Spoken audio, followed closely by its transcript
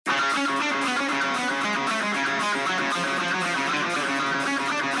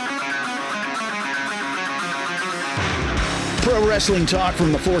Pro wrestling talk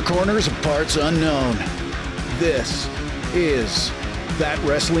from the four corners of parts unknown. This is That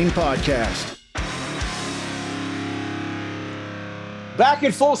Wrestling Podcast. Back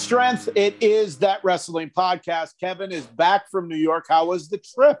in full strength, it is That Wrestling Podcast. Kevin is back from New York. How was the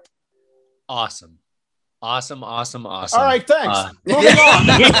trip? Awesome. All right, thanks. Moving on.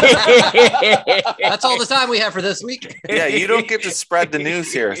 That's all the time we have for this week. Yeah, you don't get to spread the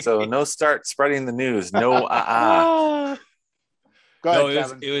news here, so no start spreading the news. No, Go ahead,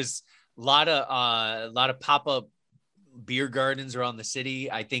 Kevin. It was a lot of pop-up beer gardens around the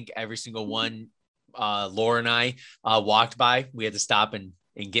city. I think every single one Laura and I walked by. We had to stop and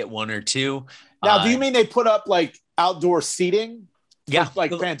get one or two. Now, do you mean they put up like outdoor seating? Yeah,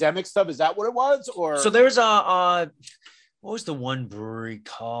 like pandemic stuff. Is that what it was? Or so there was what was the one brewery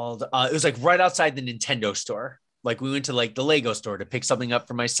called? It was like right outside the Nintendo store. Like we went to like the Lego store to pick something up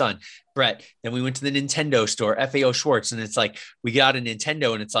for my son, Brett. Then we went to the Nintendo store, FAO Schwartz. And it's like, we got a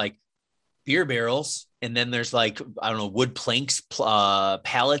Nintendo and it's like beer barrels. And then there's like, I don't know, wood planks,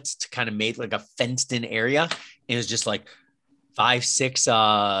 pallets to kind of make like a fenced in area. And it was just like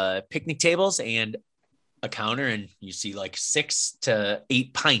 5-6 picnic tables and a counter, and you see like 6 to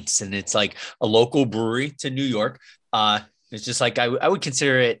 8 pints. And it's like a local brewery to New York. It's just like, I would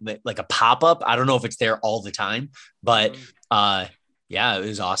consider it like a pop-up. I don't know if it's there all the time, but yeah, it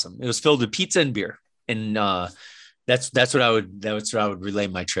was awesome. It was filled with pizza and beer. And that's what I would relay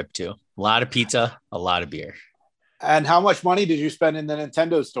my trip to. A lot of pizza, a lot of beer. And how much money did you spend in the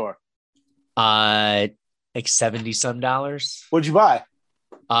Nintendo store? Like $70 some. What'd you buy?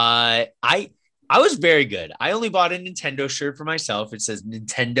 I was very good. I only bought a Nintendo shirt for myself. It says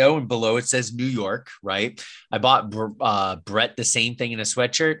Nintendo and below it says New York, right? I bought Brett the same thing in a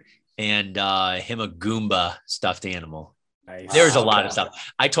sweatshirt and him a Goomba stuffed animal. Nice. There was a lot of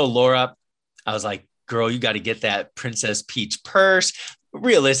stuff. I told Laura, I was like, girl, you got to get that Princess Peach purse.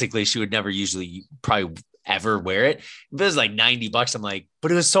 Realistically, she would never usually probably ever wear it. If it was like $90, I'm like, but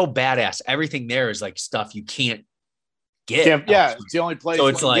it was so badass. Everything there is like stuff you can't get. Yeah, it's the only place. So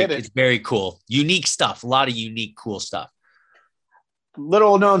it's like it's very cool, unique stuff. A lot of unique, cool stuff.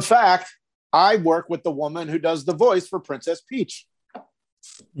 Little known fact: I work with the woman who does the voice for Princess Peach.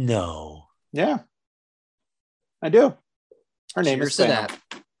 No. Yeah, I do. Her name is Sam.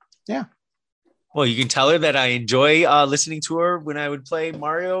 Yeah. Well, you can tell her that I enjoy listening to her when I would play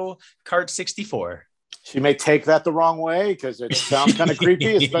Mario Kart 64. She may take that the wrong way because it sounds kind of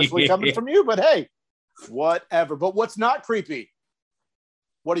creepy, especially coming from you. But hey. Whatever. But what's not creepy?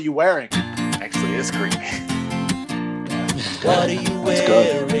 What are you wearing? Actually, it's creepy. What are you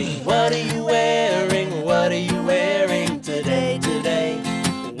wearing? What are you wearing? What are you wearing today?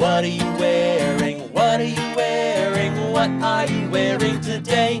 What are you wearing? What are you wearing? What are you wearing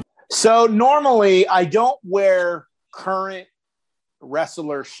today? So normally I don't wear current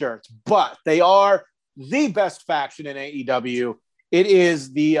wrestler shirts, but they are the best faction in AEW. It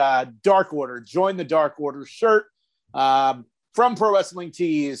is the Dark Order. Join the Dark Order shirt from Pro Wrestling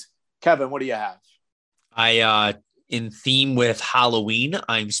Tees. Kevin, what do you have? In theme with Halloween,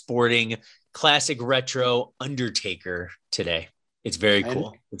 I'm sporting classic retro Undertaker today. It's very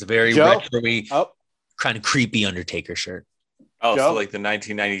cool. It's a very retro-y, kind of creepy Undertaker shirt. Oh, so like the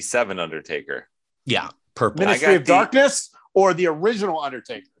 1997 Undertaker. Yeah, purple. Ministry of Darkness or the original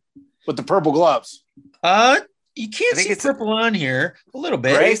Undertaker with the purple gloves? You can't see purple on here a little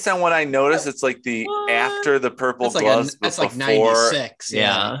bit. Based on what I noticed, it's like the after the purple gloves. That's before, like 96.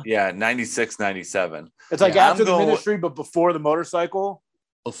 Yeah, 96, 97. It's like after the Ministry, but before the motorcycle.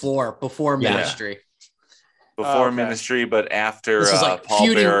 Before Ministry. Before Ministry, but after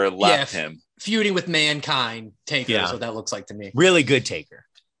Paul Bearer left him. Feuding with Mankind Taker. Yeah. So that looks like to me. Really good Taker.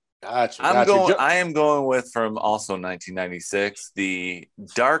 Gotcha. I am going with from also 1996, the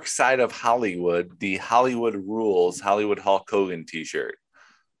Dark Side of Hollywood, the Hollywood Rules, Hollywood Hulk Hogan t-shirt.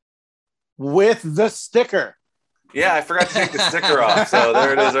 With the sticker. Yeah, I forgot to take the sticker off. So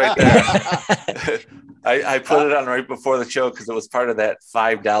there it is right there. I put it on right before the show because it was part of that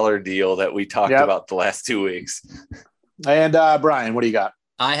 $5 deal that we talked about the last 2 weeks. And Brian, what do you got?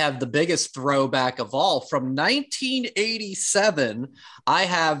 I have the biggest throwback of all from 1987. I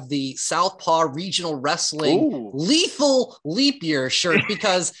have the Southpaw Regional Wrestling Lethal Leap Year shirt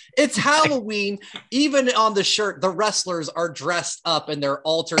because it's Halloween. Even on the shirt, the wrestlers are dressed up in their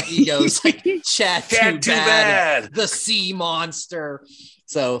alter egos like Chad Too Bad, the Sea Monster.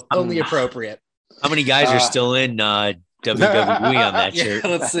 So only appropriate. How many guys are still in WWE on that shirt?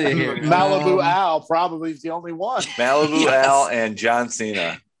 Let's see here. Malibu Al probably is the only one. Malibu Al and John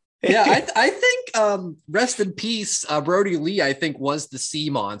Cena. Yeah, I think rest in peace, Brody Lee, I think, was the sea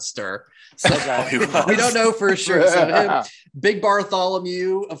monster. So Oh, we don't know for sure. So him, Big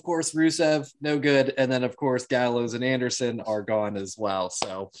Bartholomew, of course, Rusev, no good. And then, of course, Gallows and Anderson are gone as well.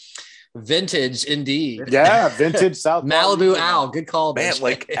 So vintage indeed. Yeah, vintage South Malibu Al, good call. Man, BJ.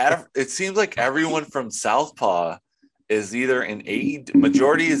 like it seems like everyone from Southpaw is either in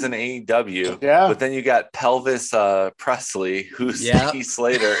majority is in AEW. Yeah. But then you got Pelvis Presley, who's Heath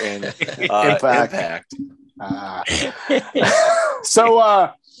Slater in Impact.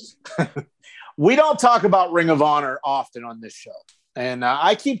 So we don't talk about Ring of Honor often on this show, and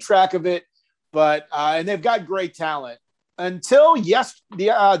I keep track of it, but and they've got great talent. Until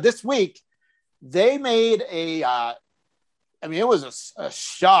this week, they made it was a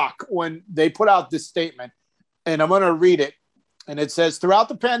shock when they put out this statement, and I'm going to read it. And it says, throughout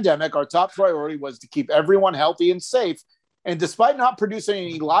the pandemic, our top priority was to keep everyone healthy and safe. And despite not producing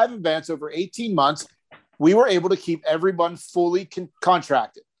any live events over 18 months, we were able to keep everyone fully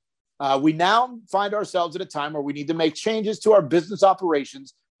contracted. We now find ourselves at a time where we need to make changes to our business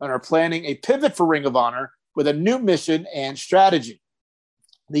operations and are planning a pivot for Ring of Honor with a new mission and strategy.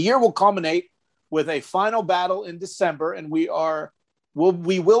 The year will culminate with a final battle in December, and we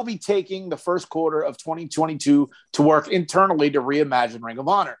will be taking the first quarter of 2022 to work internally to reimagine Ring of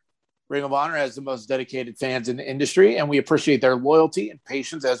Honor. Ring of Honor has the most dedicated fans in the industry, and we appreciate their loyalty and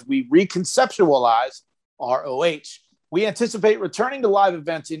patience as we reconceptualize ROH. We anticipate returning to live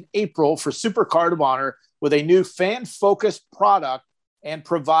events in April for Super Card of Honor with a new fan-focused product and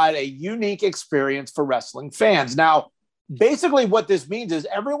provide a unique experience for wrestling fans. Now, basically what this means is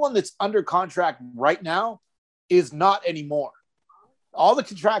everyone that's under contract right now is not anymore. All the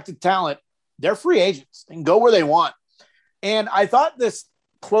contracted talent, they're free agents and go where they want. And I thought this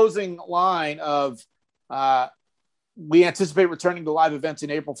closing line of we anticipate returning to live events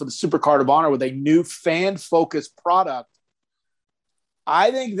in April for the Super Card of Honor with a new fan-focused product.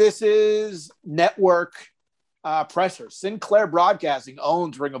 I think this is network pressure. Sinclair Broadcasting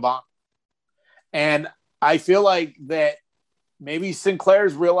owns Ring of Honor. And I feel like that maybe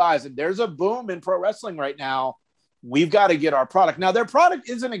Sinclair's realizing there's a boom in pro wrestling right now. We've got to get our product. Now, their product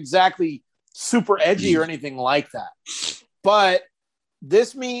isn't exactly super edgy or anything like that. But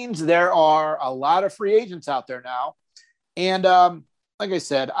this means there are a lot of free agents out there now. And like I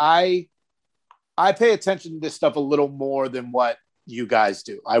said, I pay attention to this stuff a little more than what you guys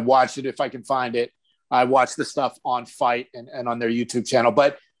do. I watch it if I can find it. I watch the stuff on Fight and on their YouTube channel.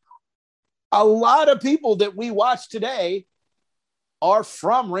 But a lot of people that we watch today are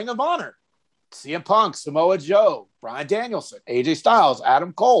from Ring of Honor. CM Punk, Samoa Joe, Bryan Danielson, AJ Styles,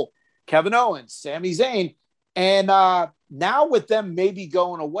 Adam Cole, Kevin Owens, Sami Zayn. And now with them maybe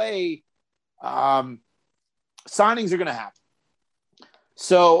going away, signings are going to happen.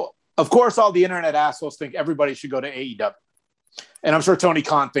 So, of course, all the internet assholes think everybody should go to AEW. And I'm sure Tony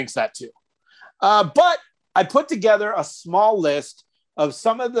Khan thinks that too. But I put together a small list of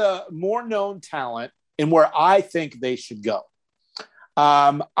some of the more known talent and where I think they should go.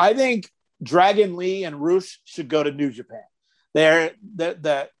 I think Dragon Lee and Rush should go to New Japan. They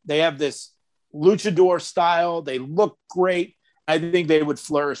have this luchador style. They look great. I think they would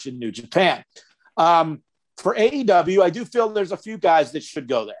flourish in New Japan. For AEW, I do feel there's a few guys that should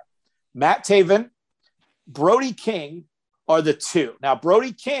go there. Matt Taven, Brody King are the two. Now,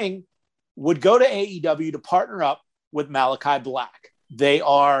 Brody King would go to AEW to partner up with Malachi Black. They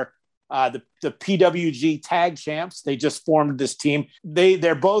are the PWG tag champs. They just formed this team.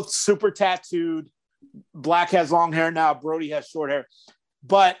 They're both super tattooed. Black has long hair now. Brody has short hair,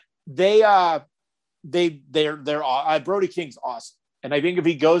 but they're Brody King's awesome. And I think if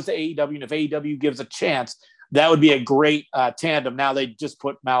he goes to AEW and if AEW gives a chance, that would be a great tandem. Now they just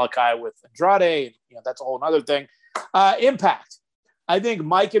put Malachi with Andrade. And, that's a whole other thing. Impact. I think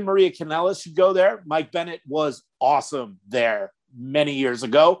Mike and Maria Kanellis should go there. Mike Bennett was awesome there many years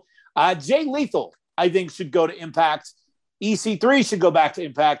ago. Jay Lethal, I think, should go to Impact. EC3 should go back to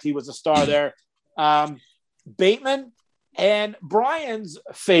Impact. He was a star there. Bateman and Brian's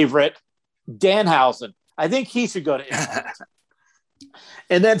favorite, Danhausen. I think he should go to Impact.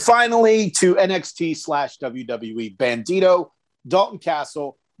 And then finally to NXT/WWE, Bandito, Dalton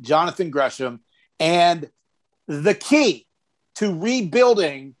Castle, Jonathan Gresham, and the key to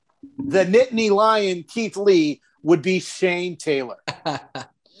rebuilding the Nittany Lion Keith Lee would be Shane Taylor.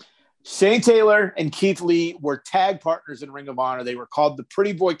 Shane Taylor and Keith Lee were tag partners in Ring of Honor. They were called the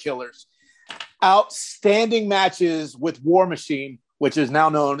Pretty Boy Killers. Outstanding matches with War Machine, which is now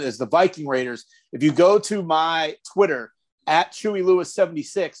known as the Viking Raiders. If you go to my Twitter,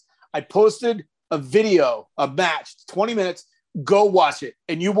 @ChewyLewis76, I posted a video, a match, 20 minutes go watch it,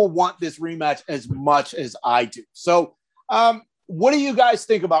 and you will want this rematch as much as I do. So, what do you guys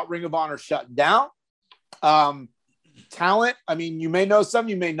think about Ring of Honor shutting down? Talent, I mean, you may know some,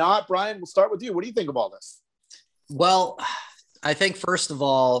 you may not. Brian, we'll start with you. What do you think of all this? Well, I think first of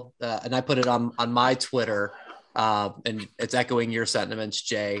all, and I put it on my Twitter, and it's echoing your sentiments,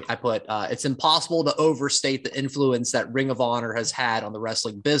 Jay. I put, it's impossible to overstate the influence that Ring of Honor has had on the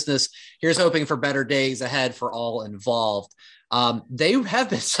wrestling business. Here's hoping for better days ahead for all involved. They have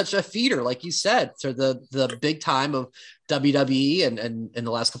been such a feeder, like you said, to the big time of WWE and in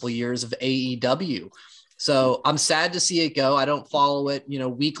the last couple of years of AEW. So I'm sad to see it go. I don't follow it,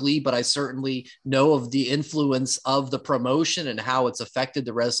 weekly, but I certainly know of the influence of the promotion and how it's affected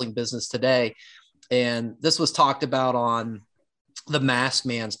the wrestling business today. And this was talked about on the Masked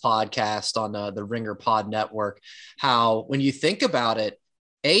Man's podcast on the Ringer Pod Network, how when you think about it,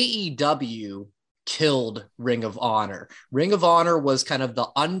 AEW killed Ring of Honor. Ring of Honor was kind of the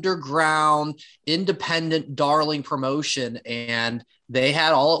underground, independent darling promotion, and they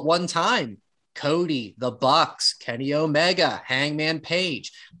had all at one time Cody, the Bucks, Kenny Omega, Hangman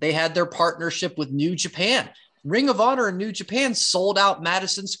Page. They had their partnership with New Japan. Ring of Honor and New Japan sold out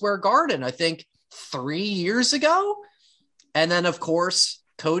Madison Square Garden, I think 3 years ago. And then, of course,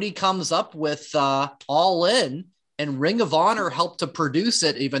 Cody comes up with All In, and Ring of Honor helped to produce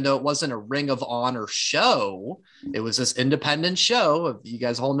it, even though it wasn't a Ring of Honor show. It was this independent show. You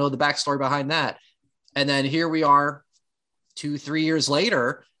guys all know the backstory behind that. And then here we are 2-3 years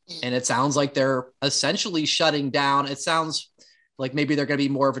later, and it sounds like they're essentially shutting down. It sounds like maybe they're going to be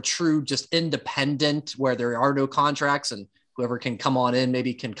more of a true, just independent, where there are no contracts and whoever can come on in,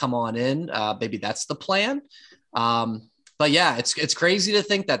 maybe can come on in. Maybe that's the plan. But yeah, it's crazy to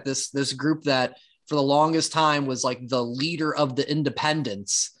think that this group that for the longest time was like the leader of the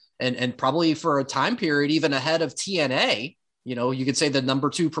independents and probably for a time period, even ahead of TNA, you could say the number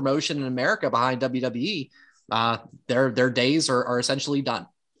 2 promotion in America behind WWE, their days are essentially done.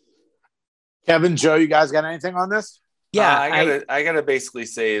 Kevin, Joe, you guys got anything on this? Yeah, I gotta basically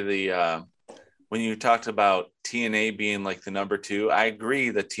say when you talked about TNA being like the number 2, I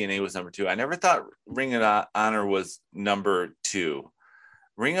agree that TNA was number 2. I never thought Ring of Honor was number 2.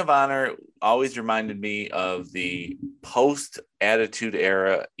 Ring of Honor always reminded me of the post-Attitude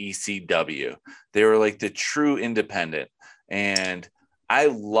Era ECW. They were like the true independent. And I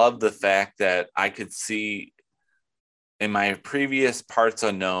love the fact that I could see in my previous Parts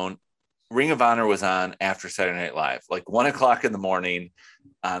Unknown, Ring of Honor was on after Saturday Night Live, like 1:00 in the morning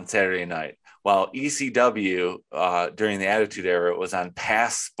on Saturday night, while ECW during the Attitude Era was on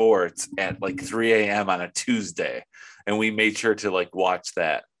Past Sports at like 3 a.m. on a Tuesday. And we made sure to like watch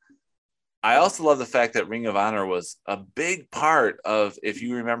that. I also love the fact that Ring of Honor was a big part of, if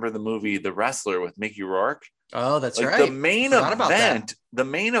you remember the movie The Wrestler with Mickey Rourke. Oh, that's like right. The main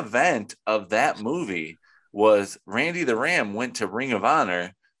event of that movie was Randy the Ram went to Ring of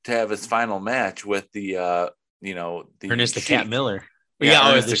Honor to have his final match with the Ernest the Cat Miller.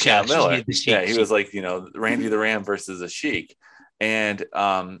 Ernest the Cat Miller. Yeah, he was like, Randy the Ram versus a Sheik. And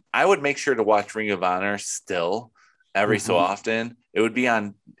I would make sure to watch Ring of Honor still every so often. It would be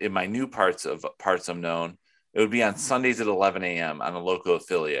on in my new Parts Unknown. It would be on Sundays at 11 a.m. on a local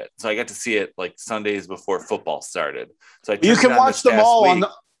affiliate. So I got to see it like Sundays before football started. So you can watch them all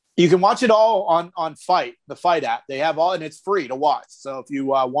you can watch it all on Fight, the Fight app. They have all, and it's free to watch. So if you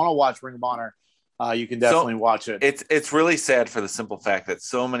want to watch Ring of Honor, you can definitely watch it. It's really sad for the simple fact that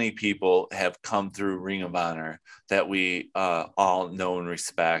so many people have come through Ring of Honor that we all know and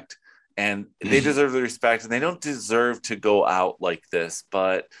respect, and they deserve the respect, and they don't deserve to go out like this.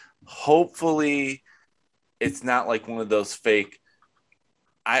 But hopefully, it's not like one of those fake.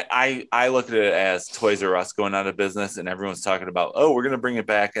 I look at it as Toys R Us going out of business, and everyone's talking about, oh, we're going to bring it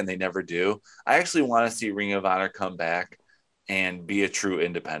back, and they never do. I actually want to see Ring of Honor come back and be a true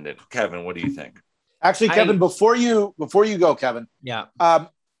independent. Kevin, what do you think? Actually, Kevin, before you go, Kevin. Yeah.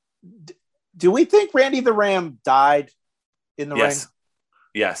 Do we think Randy the Ram died in the ring?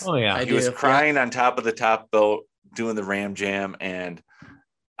 Yes. Oh yeah. He was crying on top of the top boat doing the Ram Jam, and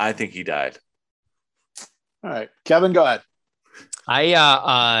I think he died. All right, Kevin, go ahead.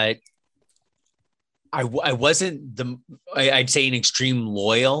 I wasn't I'd say an extreme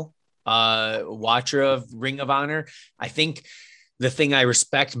loyal watcher of Ring of Honor. I think the thing I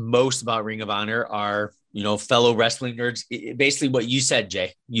respect most about Ring of Honor are, fellow wrestling nerds. Basically what you said,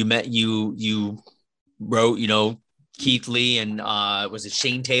 Jay. You wrote, Keith Lee and was it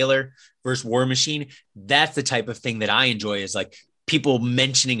Shane Taylor versus War Machine? That's the type of thing that I enjoy, is like people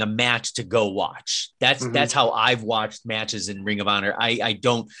mentioning a match to go watch. That's how I've watched matches in Ring of Honor. I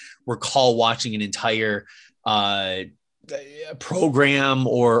don't recall watching an entire program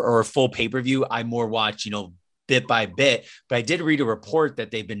or a full pay-per-view. I more watch, bit by bit, but I did read a report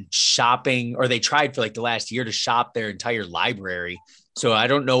that they've been shopping, or they tried for like the last year to shop their entire library. So I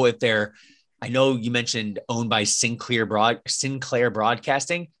don't know if I know you mentioned owned by Sinclair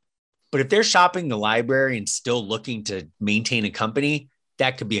Broadcasting, but if they're shopping the library and still looking to maintain a company,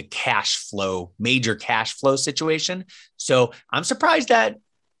 that could be a major cash flow situation. So I'm surprised that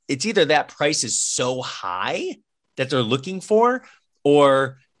it's either that price is so high that they're looking for,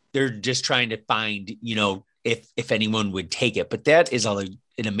 or they're just trying to find, if anyone would take it. But that is an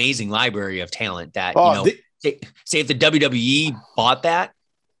amazing library of talent that, say if the WWE bought that,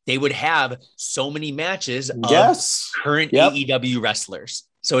 they would have so many matches of current AEW wrestlers.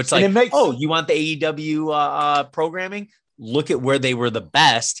 So it's like, you want the AEW programming? Look at where they were the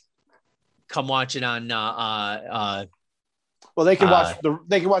best. Come watch it on. Well, they can watch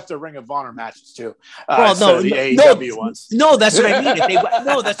the Ring of Honor matches too. The AEW ones. No, that's what I mean. That's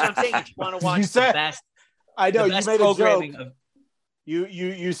what I'm saying. If you want to watch the best, I know you made a joke.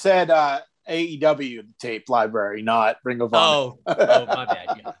 You said AEW tape library, not Ring of Honor. Oh, my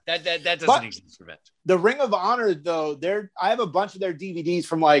bad. Yeah, that doesn't exist for Vince. The Ring of Honor, though, I have a bunch of their DVDs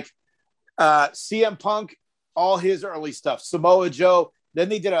from like CM Punk, all his early stuff, Samoa Joe. Then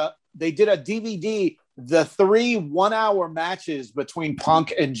they did a DVD, the 3 1-hour matches between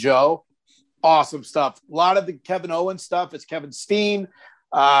Punk and Joe. Awesome stuff. A lot of the Kevin Owens stuff. It's Kevin Steen, him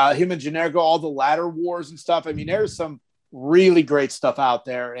and Generico, all the ladder wars and stuff. I mean, there's some really great stuff out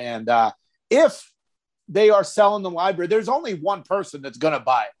there. And if they are selling the library, there's only one person that's going to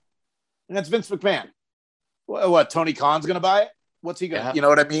buy it. And that's Vince McMahon. What, Tony Khan's going to buy it? What's he going to, you know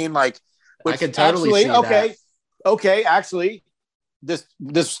what I mean? Like, I can totally see that. Okay. Actually,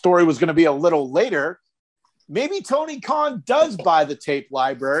 this story was going to be a little later. Maybe Tony Khan does buy the tape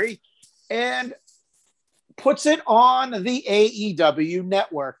library and puts it on the AEW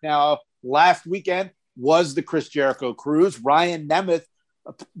network. Now, last weekend was the Chris Jericho cruise. Ryan Nemeth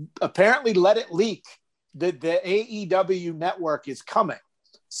apparently let it leak that the AEW network is coming.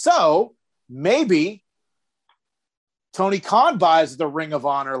 So maybe Tony Khan buys the Ring of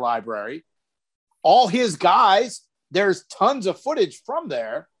Honor library. All his guys, there's tons of footage from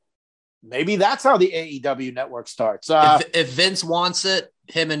there. Maybe that's how the AEW network starts. If Vince wants it,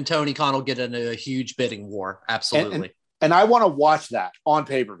 him and Tony Khan will get into a huge bidding war. Absolutely. And I want to watch that on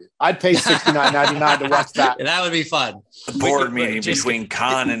pay-per-view. I'd pay $69.99 to watch that. That would be fun. The board meeting between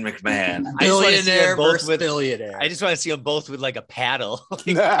Khan and McMahon. Billionaire versus billionaire. I just want to see them both with like a paddle.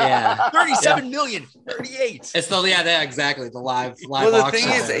 Yeah. 37 million, 38. It's still, exactly. The live Well, the auction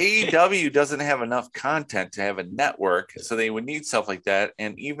thing is, there. AEW doesn't have enough content to have a network, so they would need stuff like that.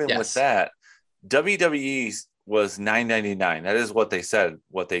 And even with that, WWE was $9.99. That is what they said,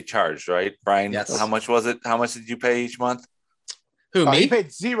 what they charged, right, Brian? Yes. How much was it? How much did you pay each month? Who, me? He paid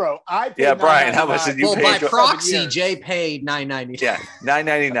 $0. I paid Brian, how much did you pay? By proxy, Jay paid $9.99. Yeah,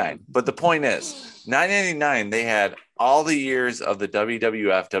 $9.99. But the point is, $9.99, they had all the years of the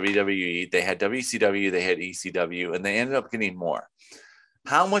WWF, WWE, they had WCW, they had ECW, and they ended up getting more.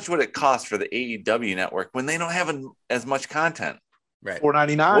 How much would it cost for the AEW network when they don't have as much content? Right.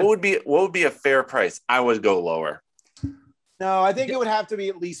 $4.99. What would be a fair price? I would go lower. No, I think it would have to be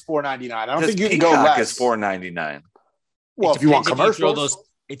at least $4.99. I don't think you can Peacock go less. is $4.99. Well, if you want commercials,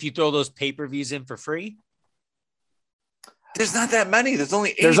 if you throw those pay-per-views in for free, there's not that many. There's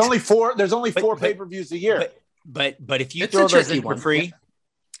only 8. There's only four pay-per-views a year. But if you It's throw a those tricky in for one. free,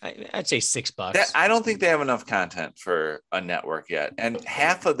 I'd say $6. I don't think they have enough content for a network yet. And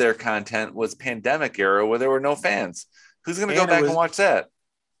half of their content was pandemic era where there were no fans. Who's going to go back and watch that?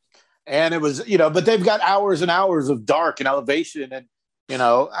 And it was, but they've got hours and hours of Dark and Elevation and,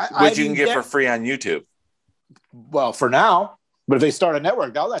 which you can get for free on YouTube. Well, for now, but if they start a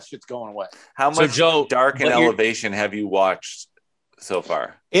network, all that shit's going away. How much Dark and Elevation have you watched so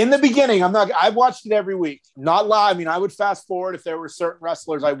far? In the beginning, I watched it every week, not live. I mean, I would fast forward if there were certain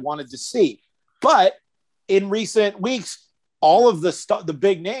wrestlers I wanted to see, but in recent weeks, all of the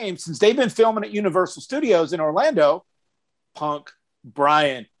big names, since they've been filming at Universal Studios in Orlando, Punk,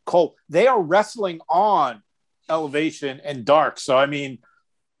 Bryan, Cole, they are wrestling on Elevation and Dark. So, I mean,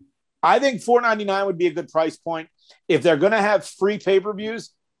 I think $4.99 would be a good price point. If they're going to have free pay-per-views,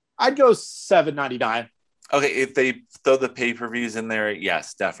 I'd go $7.99. Okay, if they throw the pay-per-views in there,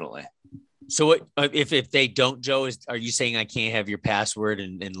 yes, definitely. So what, if they don't, Joe, are you saying I can't have your password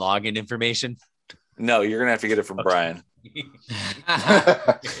and login information? No, you're going to have to get it from Brian.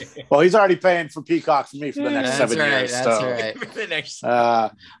 Well, he's already paying for Peacock for me for the next 7 years. That's so. right. The next.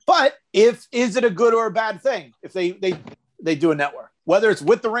 But is it a good or a bad thing if they do a network? whether it's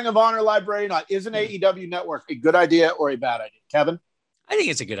with the Ring of Honor library or not, is an AEW network a good idea or a bad idea? Kevin? I think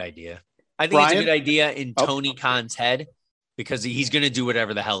it's a good idea. I think it's a good idea in Tony Khan's head because he's going to do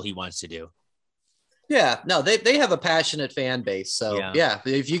whatever the hell he wants to do. Yeah, no, they have a passionate fan base. So yeah,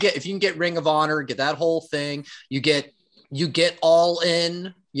 if you can get Ring of Honor, get that whole thing, you get All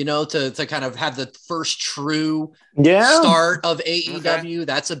In, to kind of have the first true start of AEW. Okay.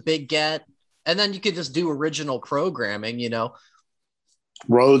 That's a big get. And then you could just do original programming,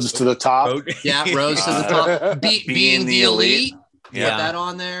 Roads to the top. Yeah, roads to the top. Being the elite. Put that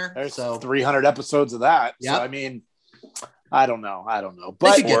on there. There's 300 episodes of that. Yep. So, I mean, I don't know.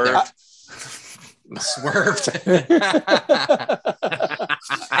 But Swerved.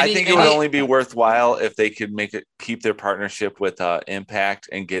 I think it would only be worthwhile if they could keep their partnership with Impact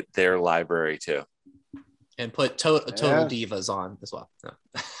and get their library too. And put Total Divas on as well. No.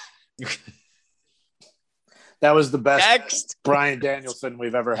 That was the best Bryan Danielson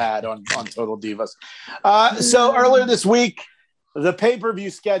we've ever had on Total Divas. So earlier this week, the pay-per-view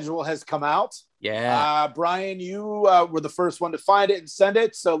schedule has come out. Yeah. Brian, you were the first one to find it and send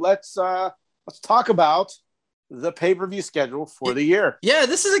it. So let's talk about the pay-per-view schedule for the year. Yeah,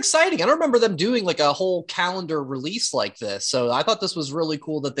 this is exciting. I don't remember them doing like a whole calendar release like this. So I thought this was really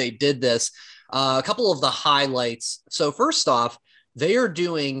cool that they did this. A couple of the highlights. So first off, they are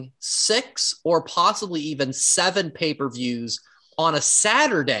doing 6 or possibly even 7 pay-per-views on a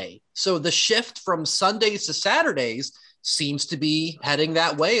Saturday. So the shift from Sundays to Saturdays seems to be heading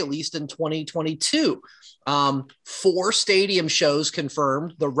that way, at least in 2022. 4 stadium shows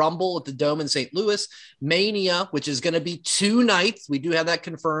confirmed: the Rumble at the Dome in St. Louis, Mania, which is going to be 2 nights. We do have that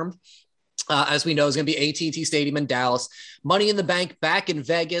confirmed. As we know, is going to be AT&T Stadium in Dallas, Money in the Bank back in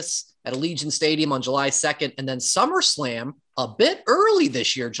Vegas at Allegiant Stadium on July 2nd, and then SummerSlam a bit early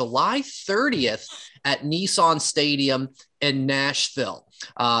this year, July 30th at Nissan Stadium in Nashville.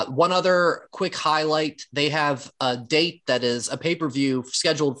 One other quick highlight, they have a date that is a pay-per-view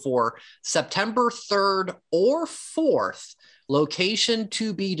scheduled for September 3rd or 4th, location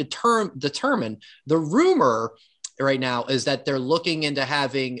to be determined. The rumor right now is that they're looking into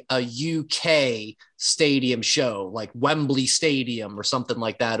having a UK stadium show, like Wembley Stadium or something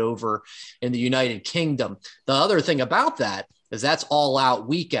like that over in the United Kingdom. The other thing about that is that's All Out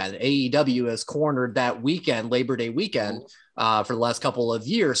weekend. AEW has cornered that weekend, Labor Day weekend, for the last couple of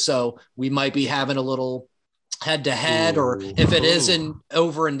years. So we might be having a little head-to-head, or if it isn't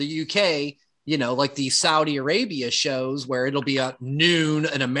over in the UK, like the Saudi Arabia shows where it'll be at noon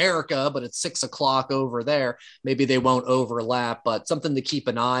in America, but it's 6 o'clock over there. Maybe they won't overlap, but something to keep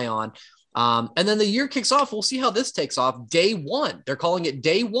an eye on. And then the year kicks off. We'll see how this takes off. Day 1. They're calling it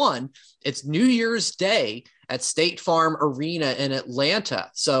Day 1. It's New Year's Day at State Farm Arena in Atlanta.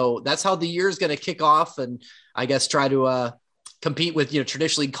 So that's how the year is going to kick off, and I guess try to compete with,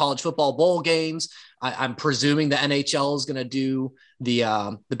 traditionally college football bowl games. I'm presuming the NHL is going to do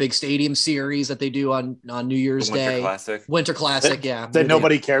the big stadium series that they do on New Year's Day. Winter Classic, yeah. That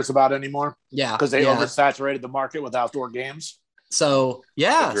nobody cares about anymore. Yeah. Because they oversaturated the market with outdoor games. So,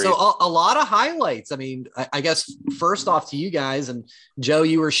 yeah. Agreed. So a lot of highlights. I mean, I guess first off to you guys, and Joe,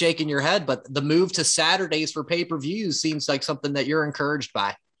 you were shaking your head, but the move to Saturdays for pay-per-views seems like something that you're encouraged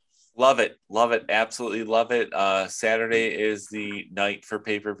by. Love it. Absolutely love it. Saturday is the night for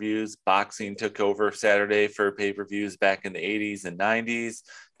pay-per-views. Boxing took over Saturday for pay-per-views back in the 80s and 90s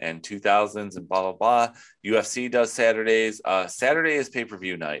and 2000s and blah, blah, blah. UFC does Saturdays. Saturday is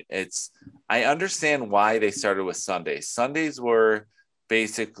pay-per-view night. I understand why they started with Sundays. Sundays were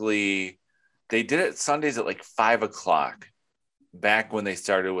basically, they did it Sundays at like 5 o'clock back when they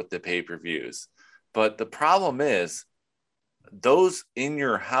started with the pay-per-views. But the problem is, those in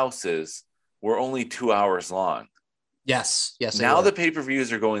your houses were only 2 hours long. Yes. Now the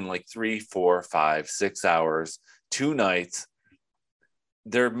pay-per-views are going like 3, 4, 5, 6 hours, 2 nights.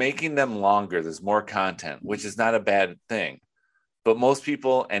 They're making them longer. There's more content, which is not a bad thing. But most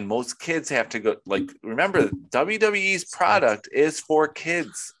people and most kids have to go, like, remember, WWE's product is for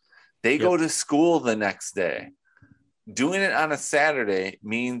kids. They go to school the next day. Doing it on a Saturday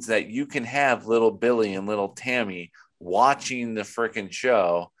means that you can have little Billy and little Tammy watching the freaking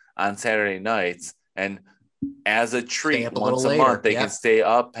show on Saturday nights, and as a treat once a month they can stay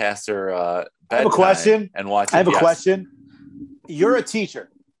up past their bedtime. I have a question and watch. I have a question. You're a teacher.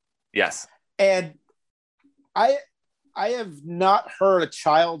 Yes. And I have not heard a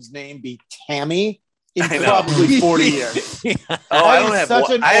child's name be Tammy in probably 40 years. I don't have such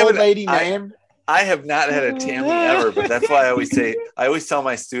an old lady name. I have not had a Tammy ever, but that's why I always tell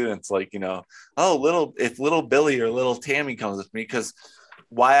my students, like, if little Billy or little Tammy comes with me, because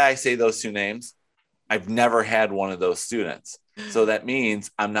why I say those 2 names, I've never had one of those students. So that means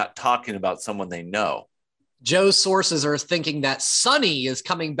I'm not talking about someone they know. Joe's sources are thinking that Sunny is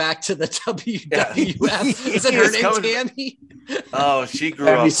coming back to the WWF. Is it her name, Tammy? Oh, she grew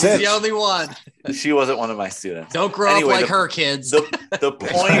up. She's the only one. She wasn't one of my students. Don't grow up like her, kids. The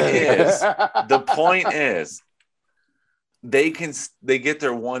point is, they get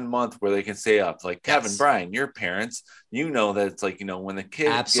their 1 month where they can stay up. Like Kevin, Brian, your parents, that it's like, when the kid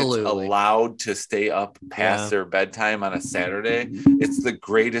gets allowed to stay up past their bedtime on a Saturday, it's the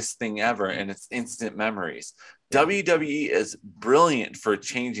greatest thing ever. And it's instant memories. WWE is brilliant for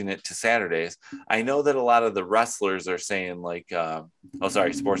changing it to Saturdays. I know that a lot of the wrestlers are saying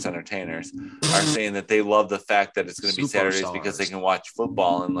sports entertainers are saying that they love the fact that it's going to be Saturdays because they can watch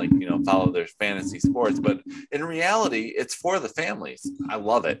football and follow their fantasy sports. But in reality, it's for the families. I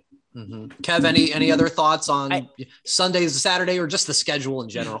love it. Mm-hmm. Kev, any other thoughts on Sundays to Saturday or just the schedule in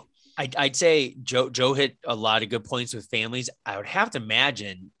general? I'd say Joe hit a lot of good points with families. I would have to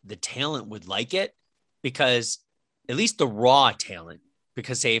imagine the talent would like it. Because at least the Raw talent,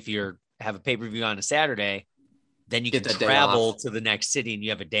 because say if you have a pay-per-view on a Saturday, then you can travel to the next city and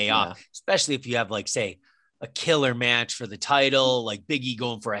you have a day off, especially if you have say a killer match for the title, like Big E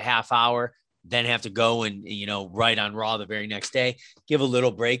going for a half hour, then have to go and, right on Raw the very next day, give a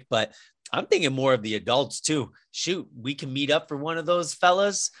little break. But I'm thinking more of the adults too. Shoot, we can meet up for one of those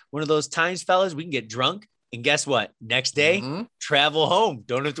times, fellas. We can get drunk. And guess what? Next day, travel home.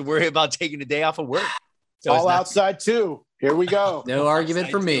 Don't have to worry about taking a day off of work. So All Outside 2. Here we go. No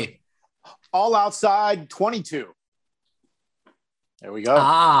argument for me. All Outside 22. There we go.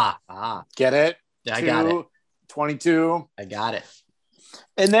 Get it? I got it. 22. I got it.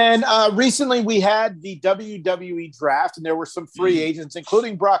 And then recently we had the WWE draft, and there were some free agents,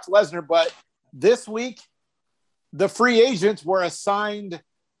 including Brock Lesnar. But this week, the free agents were assigned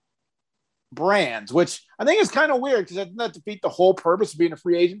brands, which I think is kind of weird because doesn't that defeat the whole purpose of being a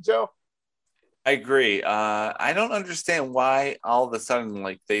free agent, Joe? I agree. I don't understand why all of a sudden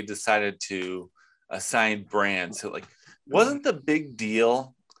they decided to assign brands. So wasn't the big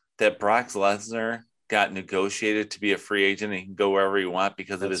deal that Brock Lesnar got negotiated to be a free agent and he can go wherever he wants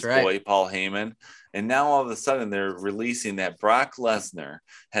because of his boy Paul Heyman? And now all of a sudden they're releasing that Brock Lesnar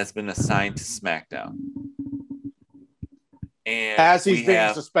has been assigned to SmackDown. And as he's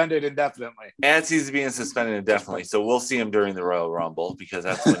being suspended indefinitely. So we'll see him during the Royal Rumble because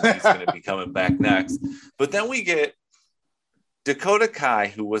that's when he's going to be coming back next. But then we get Dakota Kai,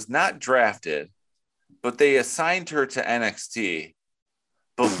 who was not drafted, but they assigned her to NXT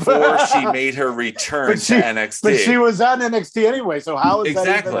before she made her return to NXT. But she was on NXT anyway, so how is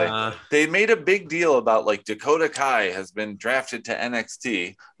that even They made a big deal about Dakota Kai has been drafted to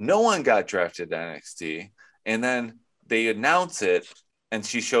NXT. No one got drafted to NXT. And then they announce it, and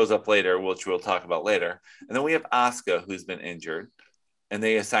she shows up later, which we'll talk about later. And then we have Asuka, who's been injured, and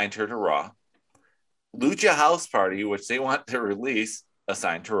they assigned her to Raw. Lucha House Party, which they want to release,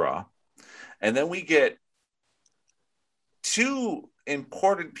 assigned to Raw. And then we get two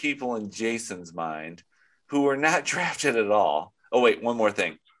important people in Jason's mind who were not drafted at all. Oh, wait, one more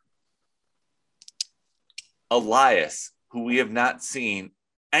thing. Elias, who we have not seen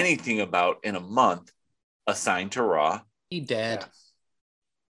anything about in a month, assigned to Raw. He dead.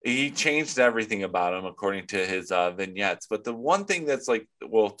 He changed everything about him according to his vignettes. But the one thing that's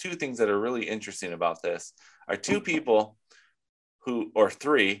two things that are really interesting about this are two people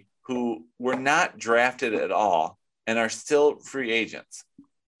three who were not drafted at all and are still free agents.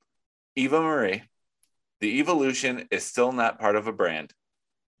 Eva Marie, the Evolution is still not part of a brand.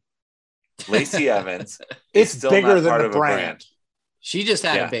 Lacey Evans is still bigger not than part the of a brand. She just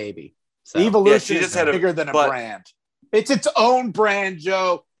had a baby. So. Evolution is bigger than a brand. It's its own brand,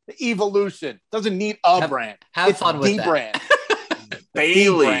 Joe. The Evolution doesn't need a brand. Have fun with that. Brand.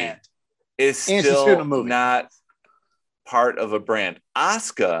 Bailey is still not part of a brand.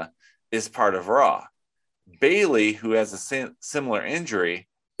 Asuka is part of Raw. Bailey, who has a similar injury,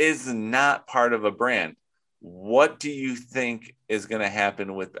 is not part of a brand. What do you think is going to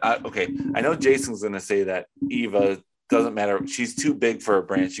happen with? Okay, I know Jason's going to say that Eva doesn't matter. She's too big for a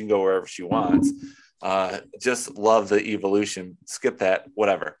brand. She can go wherever she wants. Just love the Evolution. Skip that.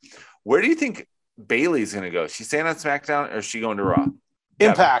 Whatever. Where do you think Bailey's going to go? She's staying on SmackDown or is she going to Raw?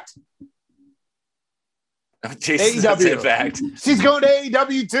 Impact. Jason says Impact. She's going to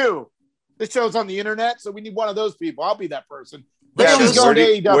AEW too. This show's on the internet, so we need one of those people. I'll be that person. Yeah, she's going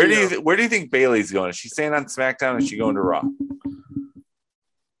to AEW. Where do you think Bailey's going? Is she staying on SmackDown or is she going to Raw?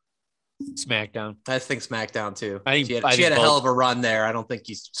 SmackDown. I think SmackDown too. I think she had a hell of a run there. I don't think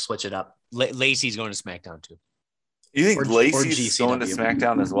you switch it up. Lacey's going to SmackDown too. You think Lacey's going to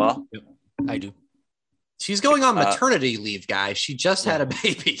SmackDown as well? Yep, I do. She's going on maternity leave, guys. She just had a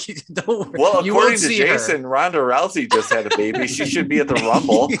baby. Don't worry. Well, You according won't to see her. Jason, Ronda Rousey just had a baby. She should be at the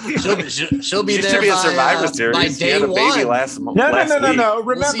Rumble. She'll be She there should be a by, Survivor by Series. She day had a baby one. last No.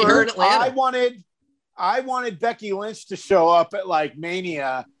 We'll see her Remember, in Atlanta. I wanted Becky Lynch to show up at like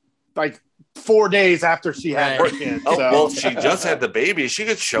Mania, like 4 days after she had her Right. kid. Oh, So. well, she just had the baby. She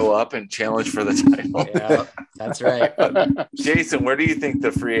could show up and challenge for the title. Yeah, that's right. Jason, where do you think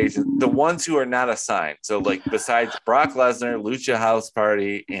the free agents, the ones who are not assigned, so like besides Brock Lesnar, Lucha House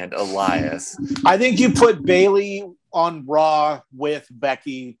Party, and Elias, I think you put Bailey on Raw with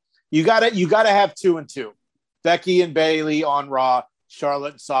Becky. You gotta have 2 and 2. Becky and Bailey on Raw,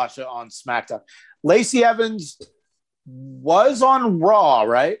 Charlotte and Sasha on SmackDown. Lacey Evans was on Raw,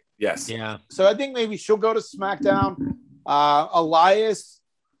 right? yes, Yeah. So I think maybe she'll go to SmackDown. Elias,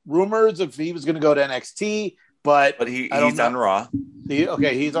 rumors if he was going to go to NXT, but he's I don't know. on Raw.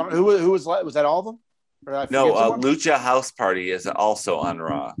 He's on. Who was that? All of them? Or I No, forget someone? Lucha House Party is also on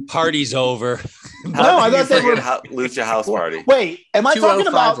Raw. Party's over. No, I thought they were. Lucha House Party. Wait, am I talking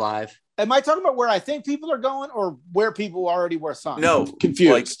 205 about? live. Am I talking about where I think people are going, or where people already were signed? No, I'm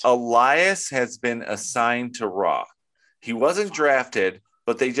confused. Like Elias has been assigned to Raw. He wasn't drafted,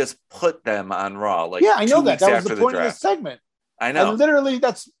 but they just put them on Raw. Like yeah, I know 2 that. weeks That was after the point of the draft. segment. I know. And literally,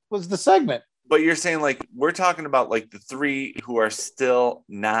 was the segment. But you're saying like we're talking about like the 3 who are still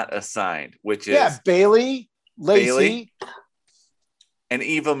not assigned, which is Bailey, Lacey. Bailey. And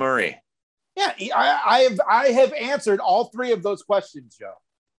Eva Marie. Yeah, I have answered all 3 of those questions, Joe.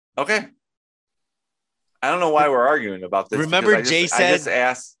 Okay. I don't know why we're arguing about this. Remember, because Jay I just said-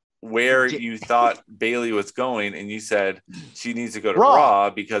 asked where you thought Bailey was going, and you said she needs to go to Raw. Raw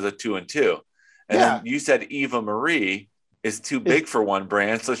because of 2 and 2. And Yeah. then you said Eva Marie is too big for one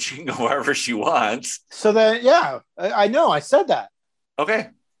brand, so she can go wherever she wants. So then, yeah, I know. I said that. Okay.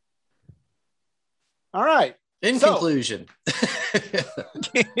 All right. In So- conclusion.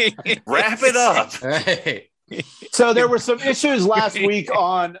 Wrap it up. All right. So there were some issues last week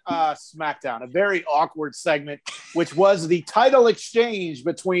on SmackDown, a very awkward segment, which was the title exchange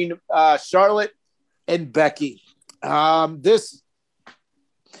between Charlotte and Becky. This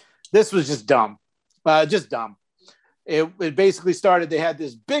was just dumb. It basically started, they had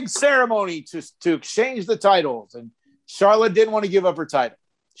this big ceremony to exchange the titles, and Charlotte didn't want to give up her title.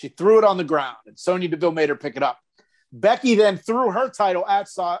 She threw it on the ground, and Sonya Deville made her pick it up. Becky then threw her title at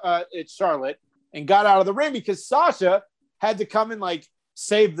Charlotte and got out of the ring because Sasha had to come and like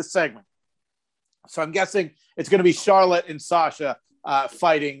save the segment. So I'm guessing it's going to be Charlotte and Sasha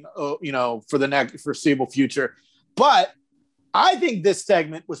fighting, for the next foreseeable future. But I think this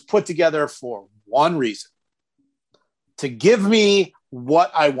segment was put together for one reason: to give me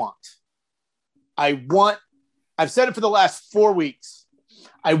what I want. I've said it for the last 4 weeks.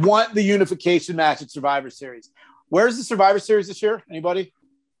 I want the unification match at Survivor Series. Where's the Survivor Series this year? Anybody?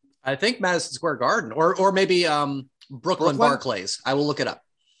 I think Madison Square Garden or maybe Brooklyn Barclays. I will look it up.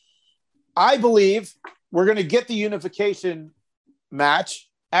 I believe we're going to get the unification match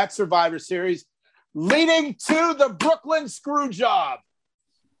at Survivor Series, leading to the Brooklyn screw job.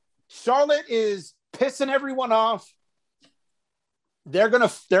 Charlotte is pissing everyone off. They're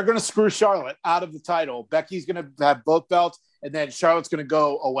gonna screw Charlotte out of the title. Becky's gonna have both belts, and then Charlotte's gonna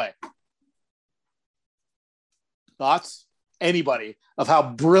go away. Thoughts? Anybody of how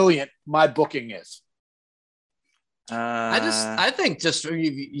brilliant my booking is? I think just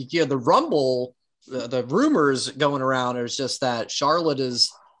the Rumble, the rumors going around is just that Charlotte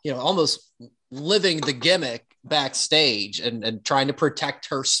is almost living the gimmick backstage and trying to protect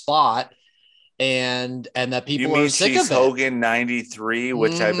her spot, and that people are sick of it. Hogan 93,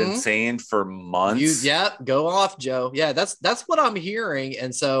 which I've been saying for months. Go off, Joe. Yeah, that's what I'm hearing,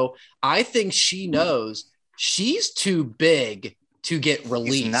 and so I think she knows she's too big to get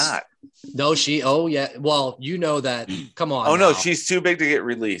released. She's not. No, oh yeah. Well, you know that. Come on. Oh no, now. she's too big to get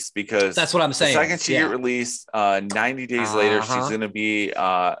released because that's what I'm saying. The second she get released, 90 days later, she's going to be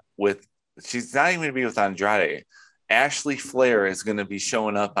she's not even going to be with Andrade. Ashley Flair is going to be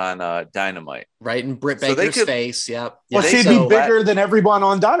showing up on Dynamite. Right in Britt Baker's face. Yep. Well, she'd be bigger than everyone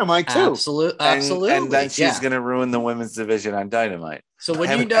on Dynamite too. Absolutely. And then she's going to ruin the women's division on Dynamite. So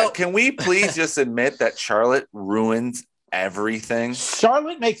can we please just admit that Charlotte ruins everything?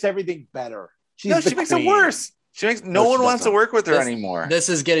 Charlotte makes everything better. She makes it worse. No one wants to work with her anymore. This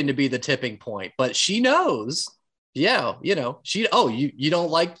is getting to be the tipping point, but she knows. Yeah, you don't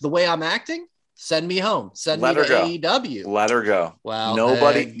like the way I'm acting? Send me home. Send me to AEW. Let her go. Wow.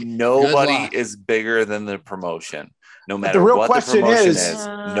 Nobody is bigger than the promotion. No matter the real what the question promotion is- is,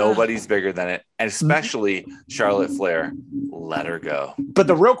 nobody's bigger than it. And especially Charlotte Flair. Let her go. But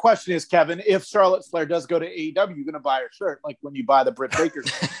the real question is, Kevin, if Charlotte Flair does go to AEW, you're going to buy her shirt like when you buy the Britt Baker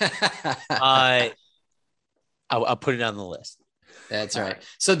shirt. I'll put it on the list. That's right.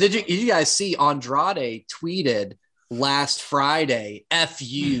 So did you guys see Andrade tweeted last Friday,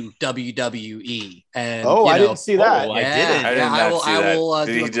 "FU WWE"? And I didn't see that. I didn't. I did not see that. will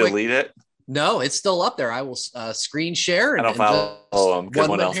Did do he a quick, delete it? No, it's still up there. I will screen share. I don't follow him because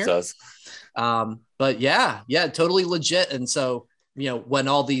one else does. But yeah, totally legit. And so, when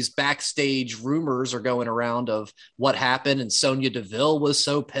all these backstage rumors are going around of what happened and Sonya Deville was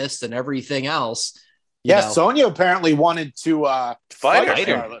so pissed and everything else. Sonya apparently wanted to Fight her.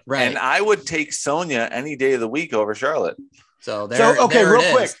 Charlotte. Right. And I would take Sonya any day of the week over Charlotte. So there real it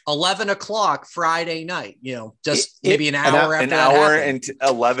is. quick. 11 o'clock Friday night, maybe an hour after an that hour happened. and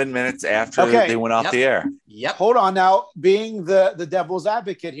 11 minutes after they went off the air. Yep. Hold on now. Being the devil's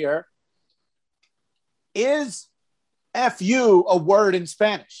advocate here, is FU a word in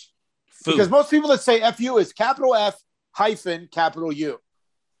Spanish? Food. Because most people that say FU is capital F hyphen capital U.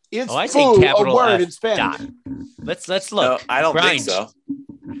 Is I say food a capital word F in Spanish? dot. Let's No, look. I don't Grind. think so.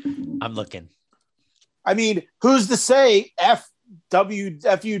 I'm looking. I mean, who's to say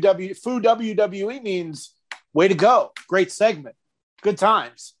FUW food WWE means way to go, great segment, good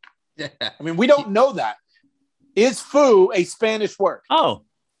times. I mean, we don't know that. Is foo a Spanish word? Oh,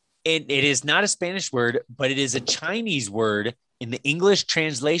 it is not a Spanish word, but it is a Chinese word. In the English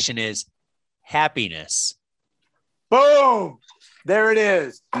translation is happiness. Boom! There it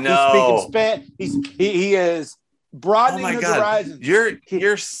is. No. He's speaking he is broadening his horizons.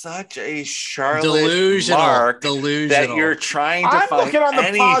 You're such a Charlotte mark delusional that you're trying to I'm find looking on the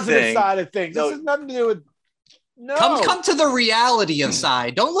anything. positive side of things. No. This has nothing to do with Come to the reality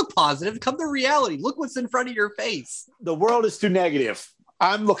side. Don't look positive. Come to reality. Look what's in front of your face. The world is too negative.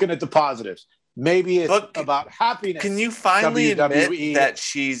 I'm looking at the positives. Maybe it's about happiness. Can you finally WWE. admit that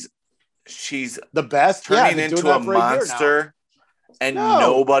she's the best turning I've been into doing a that for year now. monster and No.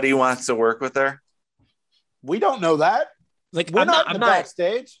 nobody wants to work with her? We don't know that. Like We're I'm not not, in I'm the not,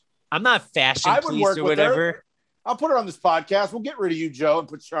 backstage. I'm not fashion I would pleased work or with her. whatever. I'll put her on this podcast. We'll get rid of you, Joe, and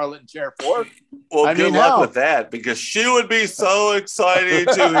put Charlotte in chair 4. Well, I good mean, luck hell. with that because she would be so excited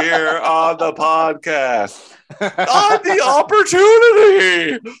to hear on the podcast. On the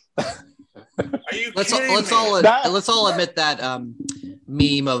opportunity. Are you Let's kidding me? let's all admit that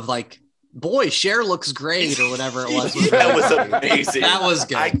meme of like, boy, Cher looks great or whatever it was. That was amazing. That was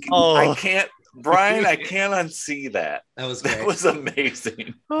good. I can't, Brian. I can't unsee that. That was That great. was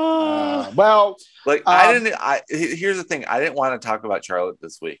amazing. Well, Like here's the thing. I didn't want to talk about Charlotte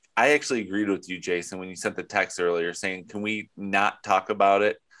this week. I actually agreed with you, Jason, when you sent the text earlier saying, can we not talk about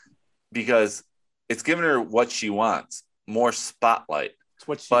it? Because it's giving her what she wants, more spotlight. it's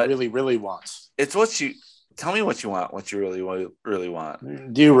what she really, really wants. It's what she, tell me what you want, what you really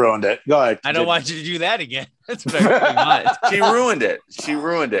want. You ruined it. Go ahead. I don't want you to do that again. That's what I really want. She ruined it. She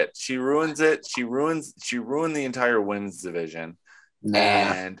ruined it. She ruins it. She ruined the entire women's division. Nah.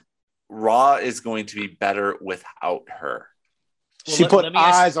 And Raw is going to be better without her. Well, She put let me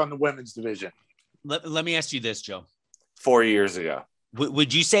ask- eyes on the women's division. Let me ask you this, Joe. 4 years ago.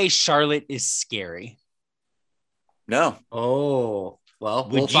 Would you say Charlotte is scary? No. Oh, well,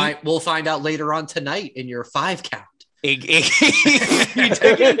 we'll find out later on tonight in your 5 count. You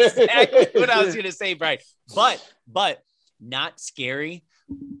took exactly what I was going to say, Brian. But not scary,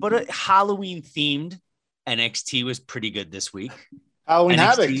 but a Halloween themed NXT was pretty good this week. Halloween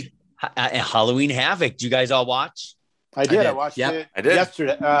Havoc. Halloween Havoc. Do you guys all watch? I did. I did. watched Yep. it I did.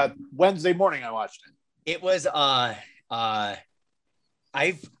 yesterday. Wednesday morning, I watched it. It was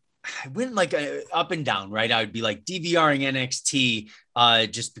I went like up and down, right? I would be like DVRing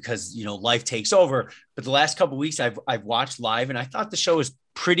NXT just because, life takes over. But the last couple of weeks I've watched live and I thought the show was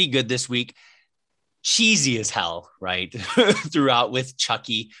pretty good this week. Cheesy as hell, right? Throughout with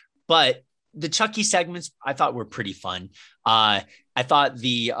Chucky. But the Chucky segments I thought were pretty fun. I thought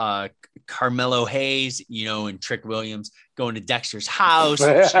the Carmelo Hayes, and Trick Williams going to Dexter's house,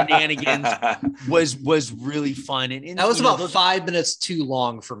 shenanigans was really fun. And That was about 5 minutes too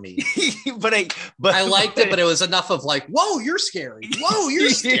long for me. but I liked it, but it was enough of like, whoa, you're scary. Whoa, you're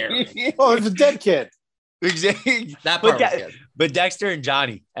scary. Oh, it's a dead kid. Exactly. That part was good. But Dexter and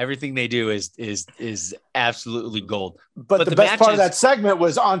Johnny, everything they do is absolutely gold. But the best part of that segment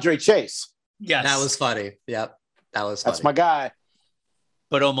was Andre Chase. Yes. That was funny. Yep. That was funny. That's my guy.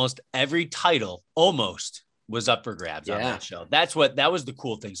 But almost every title was up for grabs on that show. That was the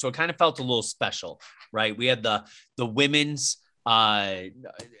cool thing. So it kind of felt a little special, right? We had the women's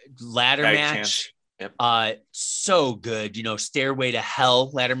ladder match. So good. Stairway to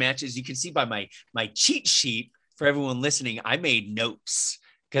Hell ladder matches. You can see by my cheat sheet for everyone listening, I made notes.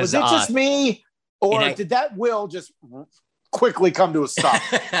 Was it just me, or did that will just quickly come to a stop?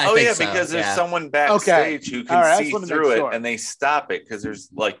 Because there's someone backstage who can see through it and they stop it because there's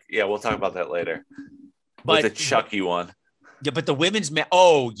we'll talk about that later. But with the Chucky one. Yeah, but the women's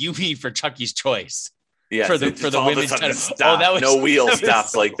you mean for Chucky's Choice? Yeah, for the women's title. That was no wheel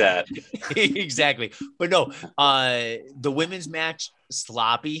stops like that. Exactly. But no, the women's match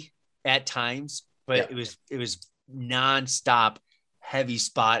sloppy at times, but it was nonstop heavy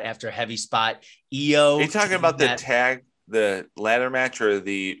spot after heavy spot. Io. Are you talking about the ladder match or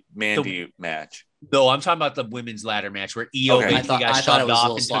the Mandy match? No, I'm talking about the women's ladder match where Io basically got shoved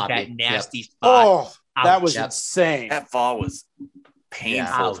off and took that nasty spot. Oh, that was insane. That fall was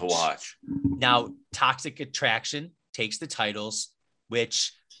painful to watch. Now, Toxic Attraction takes the titles,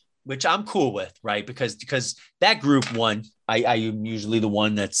 which I'm cool with, right? Because that group won. I am usually the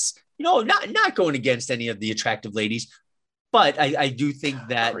one that's not going against any of the attractive ladies, but I do think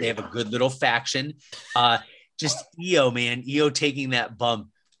that they have a good little faction. Just Io, man, Io taking that bump,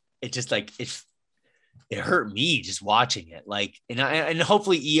 it just it hurt me just watching it. And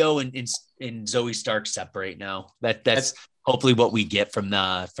hopefully Io and Zoe Stark separate now. That's hopefully what we get from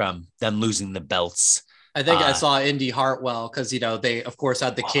them losing the belts. I think I saw Indy Hartwell because they of course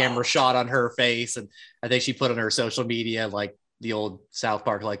had the camera shot on her face, and I think she put on her social media like the old South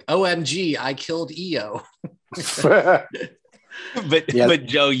Park, like "OMG, I killed Io." But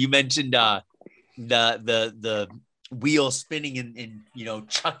Joe, you mentioned the wheel spinning in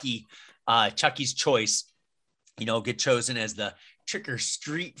Chucky's Choice, get chosen as the Trick or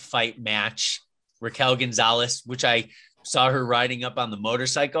Street fight match. Raquel Gonzalez, which I saw her riding up on the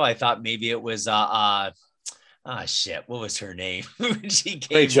motorcycle. I thought maybe it was what was her name? She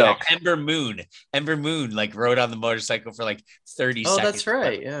came back. Ember Moon rode on the motorcycle for 30 seconds. Oh, that's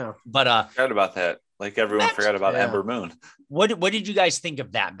right. Yeah. But I forgot about that. Everyone forgot about Ember Moon. What did you guys think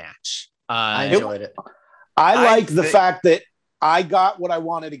of that match? I enjoyed it. I like the fact that I got what I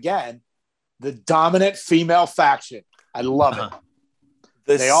wanted again, the dominant female faction. I love it.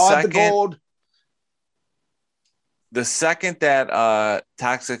 They all have the gold. The second that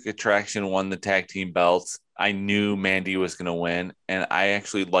Toxic Attraction won the tag team belts, I knew Mandy was going to win. And I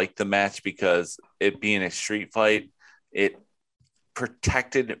actually liked the match because it being a street fight, it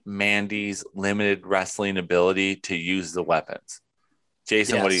protected Mandy's limited wrestling ability to use the weapons.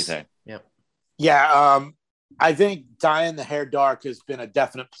 Jason, what do you think? Yep. Yeah, I think dyeing the hair dark has been a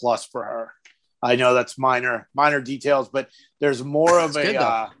definite plus for her. I know that's minor details, but there's more of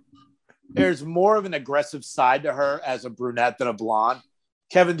there's more of an aggressive side to her as a brunette than a blonde.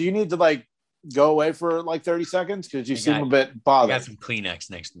 Kevin, do you need to go away for 30 seconds? Because you seem a bit bothered. I got some Kleenex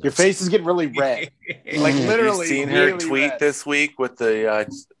next to your face is getting really red. Literally. You've seen her tweet this week with the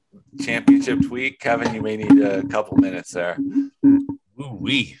championship tweet. Kevin, you may need a couple minutes there.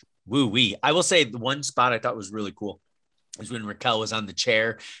 Woo-wee. I will say the one spot I thought was really cool is when Raquel was on the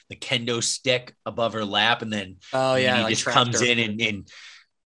chair, the kendo stick above her lap, and then he just comes in and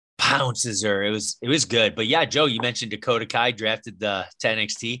pounces her. It was good. But yeah, Joe, you mentioned Dakota Kai drafted to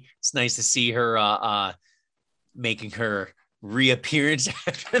NXT. It's nice to see her making her reappearance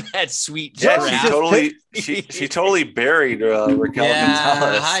after that sweet draft. She totally buried Raquel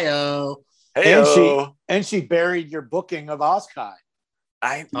Gonzalez. Hi-oh. And she buried your booking of Asukai.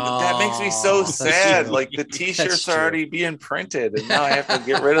 That makes me so sad. The t-shirts are already being printed, and now I have to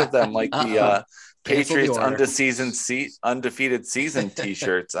get rid of them. The Patriots undefeated season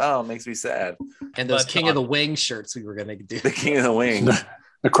t-shirts. Oh, it makes me sad. And those King of the Wing shirts we were gonna do. The King of the Wing.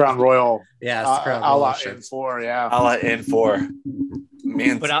 The Crown Royal. Yeah, it's the Crown Royal shirts. N4, yeah. A la N4.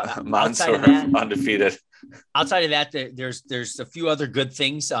 Mansoor undefeated. Outside of that, there's a few other good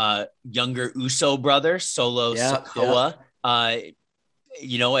things. Younger Uso brother, Solo Sikoa.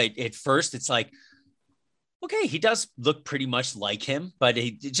 At first it's okay, he does look pretty much like him, but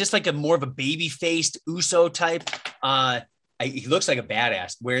just a more of a baby-faced Uso type. He looks like a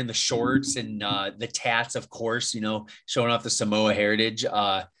badass wearing the shorts and the tats, of course, showing off the Samoa heritage.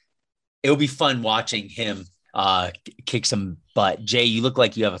 It'll be fun watching him kick some butt. Jay, you look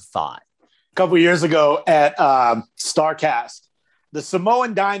like you have a thought. A couple of years ago at StarCast, the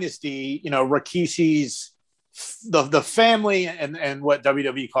Samoan dynasty, Rikishi's the family and what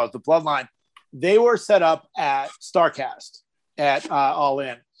WWE calls the bloodline, they were set up at StarCast at All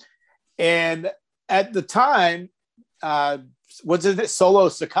In. And at the time, was it Solo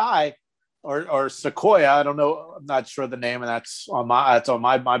Sakai or Sequoia? I don't know. I'm not sure the name, and that's on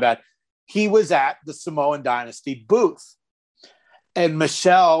my bad. He was at the Samoan Dynasty booth. And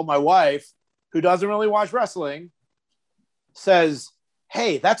Michelle, my wife, who doesn't really watch wrestling, says,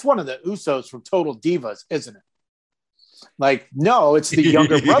 hey, that's one of the Usos from Total Divas, isn't it? Like, no, it's the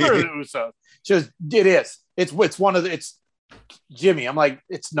younger brother of the Usos. Just, it is. It's one of the, it's Jimmy. I'm like,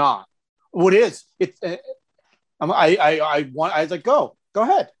 it's not. What is? It's, I was like, go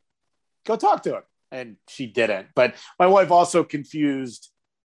ahead. Go talk to her. And she didn't. But my wife also confused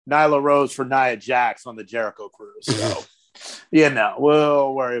Nyla Rose for Nia Jax on the Jericho cruise. So,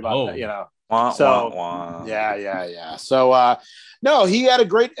 we'll worry about that, So, yeah. So, no, he had a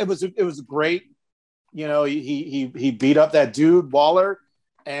great, it was great. He beat up that dude, Waller,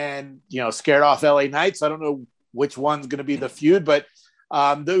 and, scared off LA Knights. I don't know which one's going to be the feud, but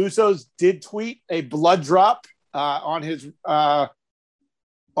the Usos did tweet a blood drop on his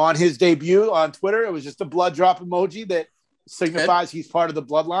debut on Twitter. It was just a blood drop emoji that signifies he's part of the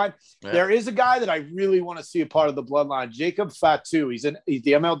bloodline. Yeah. There is a guy that I really want to see a part of the bloodline, Jacob Fatu. He's the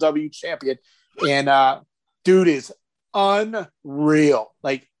MLW champion, and dude is unreal.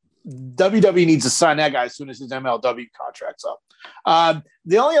 Like, WWE needs to sign that guy as soon as his MLW contract's up.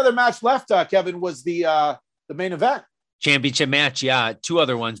 The only other match left, Kevin, was the main event. Championship match, yeah. Two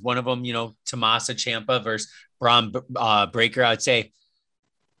other ones. One of them, Tommaso Ciampa versus Braun Breaker. I'd say,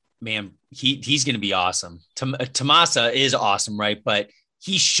 man, he's going to be awesome. Tommaso is awesome, right? But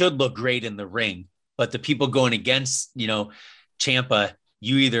he should look great in the ring. But the people going against, Ciampa,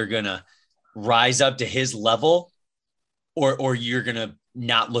 you either going to rise up to his level or you're going to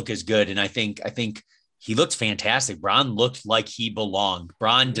not look as good. And I think he looked fantastic. Braun looked like he belonged.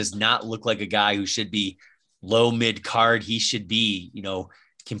 Braun does not look like a guy who should be low mid card. He should be,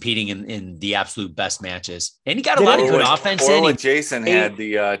 competing in the absolute best matches. And he got a lot of good offense. Jason had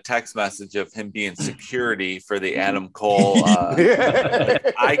the text message of him being security for the Adam Cole.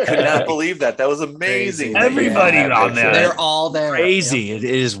 I could not believe that. That was amazing. Everybody on there. They're all there. Crazy. Yeah. It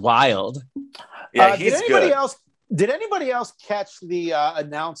is wild. Yeah, he's good. Did anybody else catch the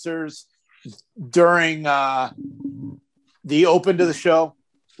announcers during the open to the show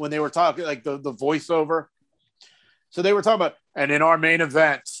when they were talking, like the voiceover? So they were talking about, and in our main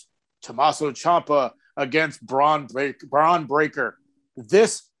event, Tommaso Ciampa against Braun Breaker.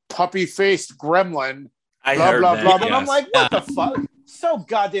 This puppy-faced gremlin, blah, blah, blah. Yes. And I'm like, what the fuck? So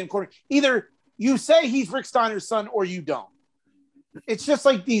goddamn corny. Either you say he's Rick Steiner's son or you don't. It's just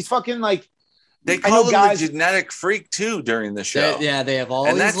like these fucking, like, they call him the genetic freak too during the show. They have all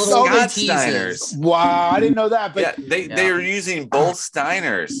and these that's little Scott teasers. Steiner's. Wow, I didn't know that. But they are using both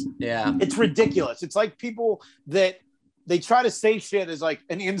Steiners. Yeah, it's ridiculous. It's like people that they try to say shit as like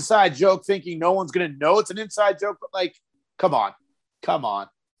an inside joke, thinking no one's gonna know it's an inside joke. But like, come on.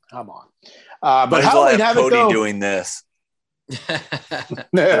 But Halloween Havoc, Cody doing this.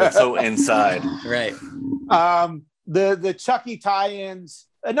 So inside, right? The Chucky tie-ins.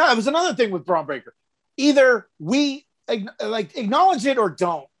 No, it was another thing with Braun Breaker. Either we acknowledge it or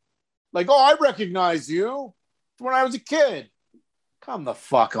don't. Like, oh, I recognize you when I was a kid. Come the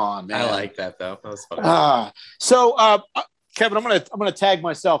fuck on, man. I like that though. That was funny. So, Kevin, I'm gonna tag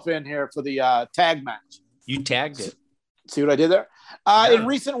myself in here for the tag match. You tagged it. See what I did there? In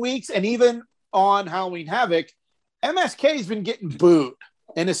recent weeks, and even on Halloween Havoc, MSK has been getting booed,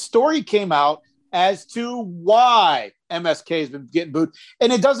 and a story came out as to why MSK has been getting booed.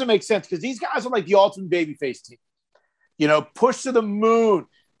 And it doesn't make sense because these guys are like the ultimate babyface team. Push to the moon.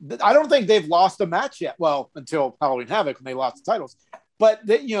 I don't think they've lost a match yet. Well, until Halloween Havoc when they lost the titles. But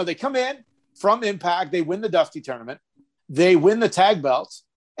they come in from Impact. They win the Dusty tournament. They win the tag belts.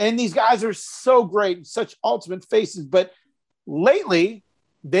 And these guys are so great and such ultimate faces. But lately,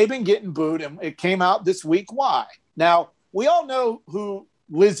 they've been getting booed. And it came out this week why. Now, we all know who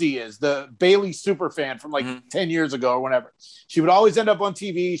Lizzie is, the Bailey super fan from 10 years ago or whatever. She would always end up on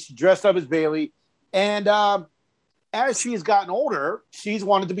TV. She dressed up as Bailey. And as she has gotten older, she's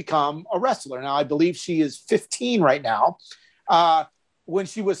wanted to become a wrestler. Now, I believe she is 15 right now. When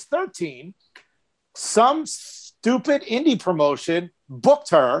she was 13, some stupid indie promotion booked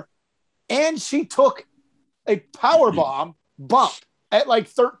her, and she took a powerbomb bump at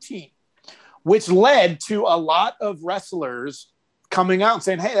 13, which led to a lot of wrestlers coming out and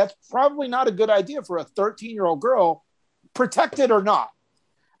saying, hey, that's probably not a good idea for a 13-year-old girl, protected or not.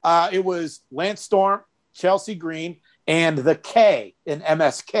 It was Lance Storm, Chelsea Green, and the K in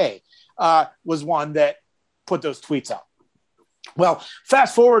MSK was one that put those tweets out. Well,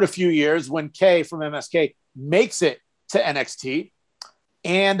 fast forward a few years when K from MSK makes it to NXT,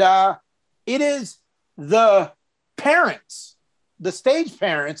 and it is the parents, the stage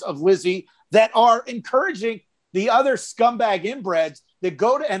parents of Lizzie that are encouraging the other scumbag inbreds that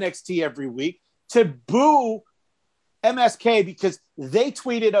go to NXT every week to boo MSK because they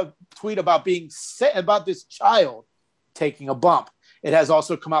tweeted a tweet about being set about this child taking a bump. It has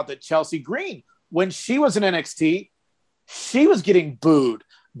also come out that Chelsea Green, when she was in NXT, she was getting booed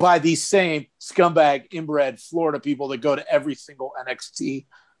by these same scumbag inbred Florida people that go to every single NXT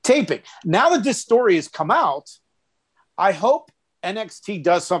taping. Now that this story has come out, I hope NXT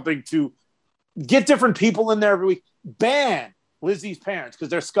does something to get different people in there every week. Ban Lizzie's parents because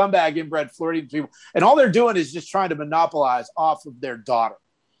they're scumbag inbred Floridian people. And all they're doing is just trying to monopolize off of their daughter.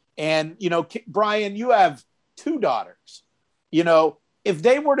 And, you know, Brian, you have 2 daughters. You know, if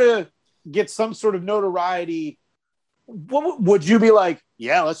they were to get some sort of notoriety, would you be like,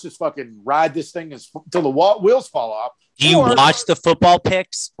 yeah, let's just fucking ride this thing until the wheels fall off? Do you watch the football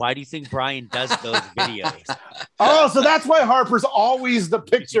picks? Why do you think Brian does those videos? Oh, so that's why Harper's always the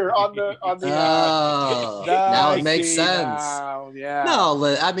picture on the. Now it makes sense. Now, yeah.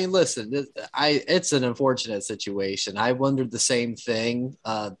 No, I mean, listen, it's an unfortunate situation. I wondered the same thing.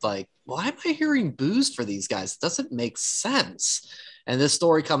 Like, why am I hearing boos for these guys? It doesn't make sense. And this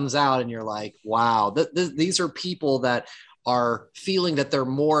story comes out, and you're like, wow, these are people that are feeling that they're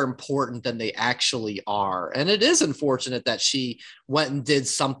more important than they actually are. And it is unfortunate that she went and did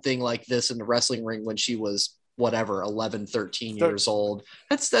something like this in the wrestling ring when she was whatever, 11, 13 years old.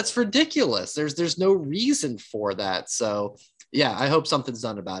 That's ridiculous. There's no reason for that. So yeah, I hope something's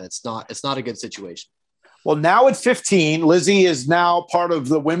done about it. It's not a good situation. Well, now at 15, Lizzie is now part of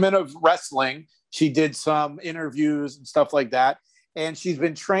the Women of Wrestling. She did some interviews and stuff like that. And she's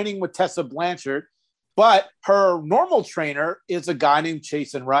been training with Tessa Blanchard. But her normal trainer is a guy named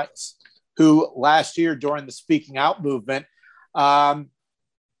Chasen Rice, who last year during the Speaking Out movement is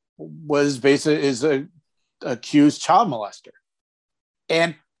a accused child molester.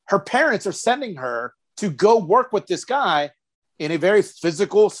 And her parents are sending her to go work with this guy in a very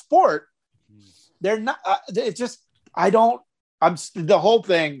physical sport. They're not, the whole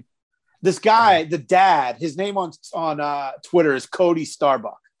thing. This guy, the dad, his name on Twitter is Cody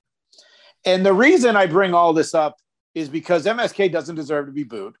Starbuck. And the reason I bring all this up is because MSK doesn't deserve to be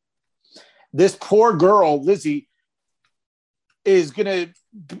booed. This poor girl, Lizzie, is going to,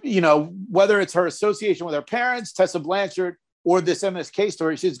 you know, whether it's her association with her parents, Tessa Blanchard, or this MSK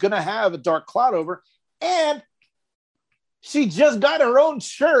story, she's going to have a dark cloud over. And she just got her own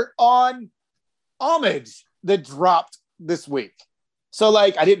shirt on Homage that dropped this week. So,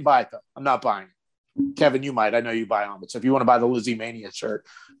 like, I didn't buy it, though. I'm not buying it. Kevin, you might. I know you buy Homage. So if you want to buy the Lizzie Mania shirt,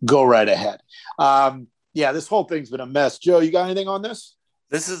 go right ahead. Yeah, this whole thing's been a mess. Joe, you got anything on this?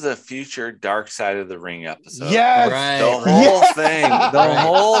 This is a future Dark Side of the Ring episode. Yes. The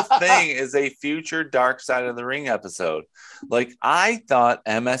whole thing is a future Dark Side of the Ring episode. Like, I thought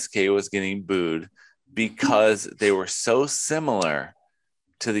MSK was getting booed because they were so similar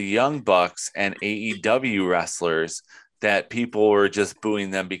to the Young Bucks and AEW wrestlers that people were just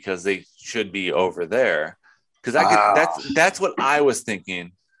booing them because they should be over there. Because that's what I was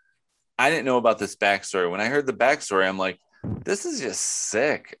thinking. I didn't know about this backstory. When I heard the backstory, I'm like, this is just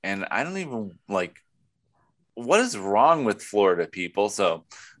sick. And I don't even like, what is wrong with Florida people? So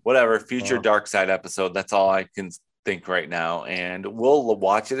whatever, future Dark Side episode. That's all I can think right now. And we'll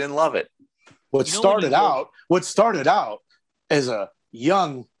watch it and love it. What started out as a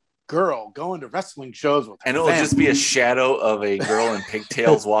young girl going to wrestling shows with her and it will just be a shadow of a girl in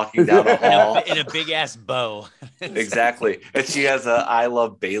pigtails walking down a hall in a big ass bow. Exactly. And she has a I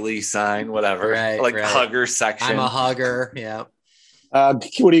love Bailey sign, whatever, hugger section. I'm a hugger. Yeah. What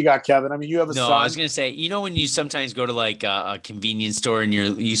do you got, Kevin? I mean, you have a son. I was gonna say, you know, when you sometimes go to like a convenience store and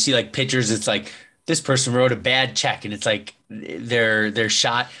you see like pictures, it's like this person wrote a bad check and it's like they're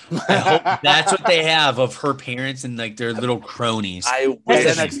shot. I hope that's what they have of her parents and like their little cronies. I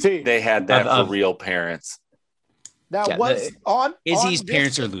wish they had that for real parents. Now, on Izzy's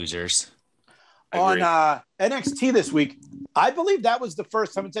parents are losers. On NXT this week, I believe that was the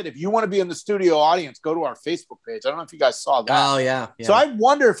first time it said, if you want to be in the studio audience, go to our Facebook page. I don't know if you guys saw that. Oh, yeah. So I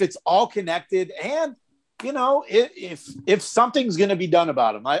wonder if it's all connected and, you know, if something's going to be done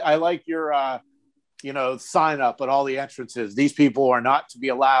about them. I like your sign up at all the entrances. These people are not to be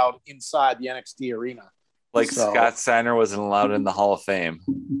allowed inside the NXT arena. Scott Steiner wasn't allowed in the Hall of Fame,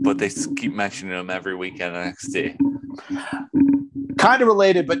 but they keep mentioning him every weekend at NXT. Kind of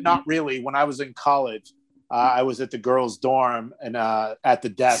related, but not really. When I was in college, I was at the girls' dorm and at the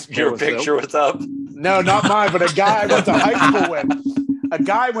desk. Your picture was up? No, not mine, but a guy I went to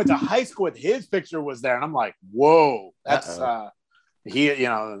high school with. His picture was there, and I'm like, whoa, that's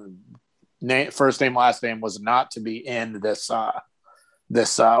first name, last name was not to be in this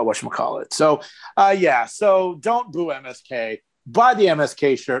whatchamacallit. So so don't boo MSK. Buy the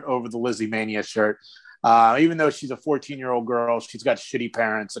MSK shirt over the Lizzie Mania shirt. Even though she's a 14-year-old girl, she's got shitty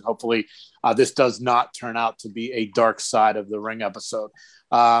parents, and hopefully this does not turn out to be a dark side of the ring episode.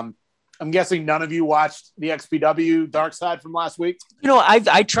 I'm guessing none of you watched the XPW Dark Side from last week.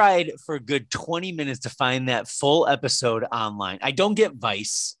 I tried for a good 20 minutes to find that full episode online. I don't get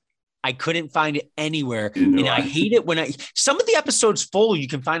Vice. I couldn't find it anywhere. And I hate it when some of the episodes full you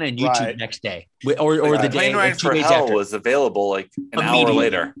can find on YouTube next day or the day. Plane Ride for Hell was available like an hour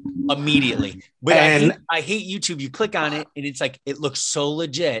later. Immediately. But I hate YouTube. You click on it and it's like, it looks so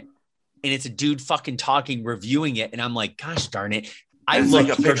legit. And it's a dude fucking talking, reviewing it. And I'm like, gosh darn it. I looked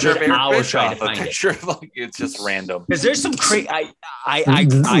like a picture of hours trying to find it. Like it's just random. Because there's some crazy. I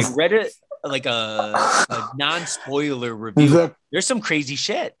read it like a non-spoiler review. There's some crazy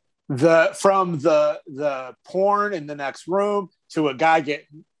shit. From the porn in the next room to a guy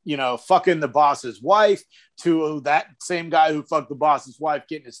getting fucking the boss's wife to that same guy who fucked the boss's wife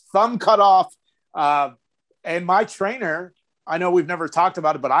getting his thumb cut off. And my trainer, I know we've never talked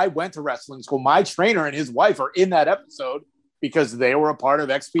about it, but I went to wrestling school. My trainer and his wife are in that episode because they were a part of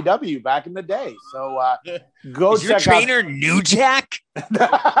XPW back in the day. So go Is check your trainer New Jack?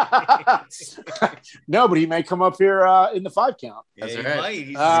 No, but he may come up here in the 5 count. That's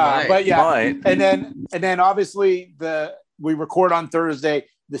right. But yeah, and then obviously we record on Thursday.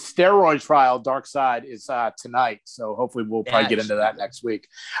 The steroid trial, Dark Side, is tonight. So hopefully we'll probably get into that next week.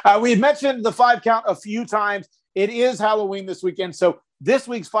 We had mentioned the 5 count a few times. It is Halloween this weekend. So this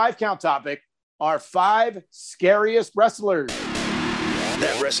week's 5 count topic are 5 scariest wrestlers.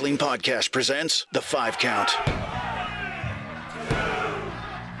 That Wrestling Podcast presents the 5 count.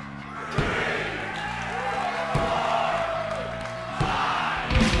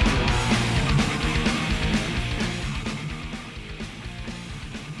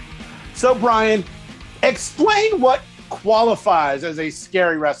 So, Brian, explain what qualifies as a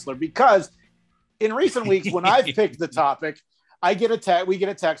scary wrestler, because in recent weeks, when I've picked the topic, we get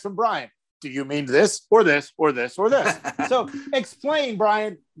a text from Brian. Do you mean this or this or this or this? So explain,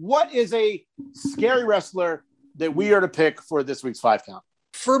 Brian, what is a scary wrestler that we are to pick for this week's 5 count?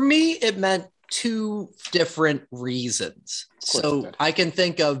 For me, it meant 2 different reasons. So I can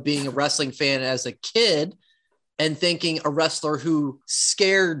think of being a wrestling fan as a kid and thinking a wrestler who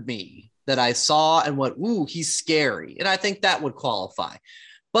scared me, that I saw and went, ooh, he's scary. And I think that would qualify.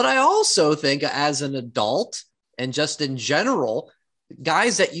 But I also think as an adult and just in general,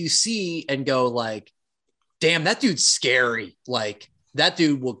 guys that you see and go like, damn, that dude's scary. Like that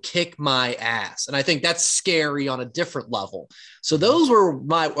dude will kick my ass. And I think that's scary on a different level. So those were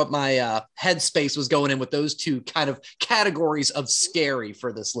what my headspace was going in with, those 2 kind of categories of scary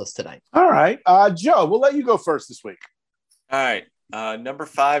for this list tonight. All right. Joe, we'll let you go first this week. All right. Number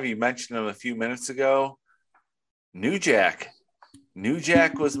 5, you mentioned him a few minutes ago. New Jack. New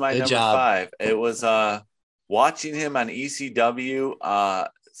Jack was my number 5. It was watching him on ECW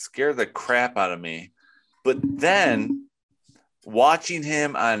scared the crap out of me. But then watching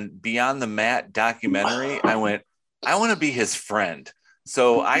him on Beyond the Mat documentary, I went, I want to be his friend.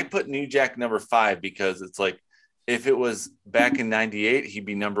 So I put New Jack number 5 because it's like, if it was back in 98, he'd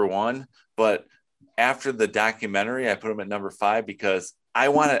be number 1. But after the documentary, I put him at number 5 because I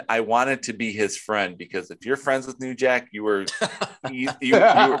wanted to be his friend, because if you're friends with New Jack, you were clean.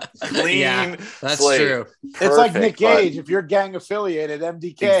 Yeah, that's slate. True. Perfect, it's like Nick Gage. If you're gang affiliated,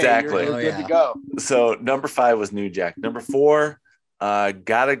 MDK, exactly. you're good to go. So number 5 was New Jack. Number 4,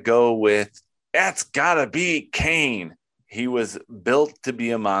 gotta go with, that's gotta be Kane. He was built to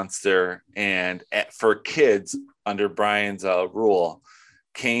be a monster, and for kids under Brian's rule,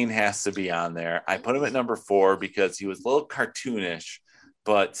 Kane has to be on there. I put him at number 4 because he was a little cartoonish,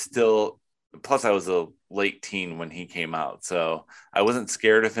 but still, plus I was a late teen when he came out. So I wasn't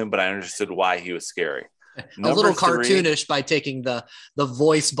scared of him, but I understood why he was scary. A little cartoonish by taking the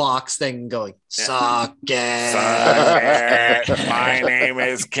voice box thing and going, suck it. My name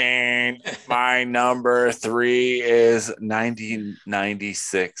is Kane. My number 3 is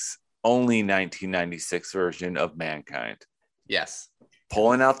 1996, only 1996 version of Mankind. Yes.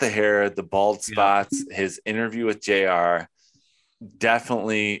 Pulling out the hair, the bald spots, his interview with JR,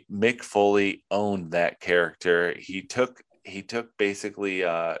 definitely Mick Foley owned that character. He took basically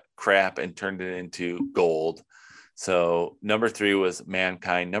crap and turned it into gold. So number 3 was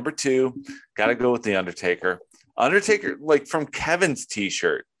Mankind. Number 2, got to go with The Undertaker. Undertaker, like from Kevin's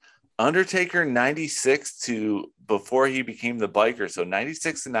t-shirt, Undertaker 96 to before he became the biker. So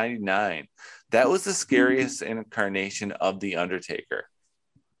 96 to 99, that was the scariest incarnation of The Undertaker.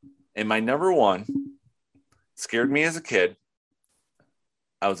 And my number 1 scared me as a kid.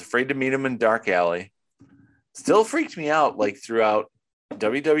 I was afraid to meet him in Dark Alley. Still freaked me out like throughout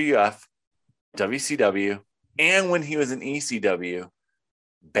WWF. WCW, and when he was in ECW,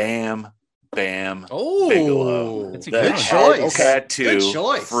 Bam Bam Oh, Bigelow. that's a That good choice. tattoo Good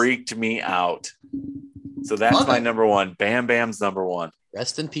choice. freaked me out. So that's Love my it. number one. Bam Bam's number one.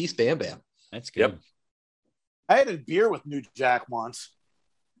 Rest in peace, Bam Bam. That's good. Yep. I had a beer with New Jack once.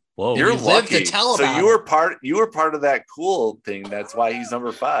 Whoa. You're you lived to lucky. tell So about you were part of that cool thing. That's why he's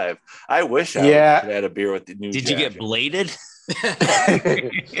number 5. I wish I Yeah. had a beer with the New Did Jack. you get bladed?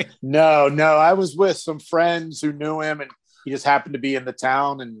 No, I was with some friends who knew him, and he just happened to be in the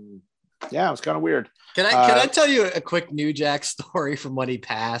town, and yeah, it was kind of weird. Can I tell you a quick New Jack story from when he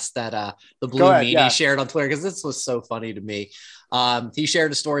passed that the Blue Go ahead, Meanie yeah. shared on Twitter? Because this was so funny to me. He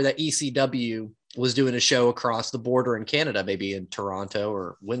shared a story that ECW was doing a show across the border in Canada, maybe in Toronto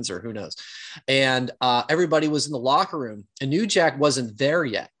or Windsor, who knows. And everybody was in the locker room, and New Jack wasn't there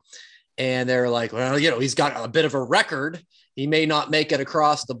yet. And they're like, well, he's got a bit of a record. He may not make it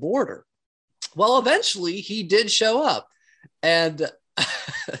across the border. Well, eventually he did show up. And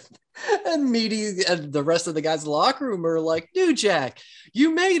and Meaty and the rest of the guys in the locker room are like, New Jack,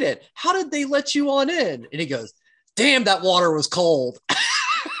 you made it. How did they let you on in? And he goes, damn, that water was cold.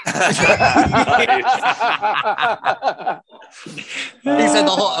 He said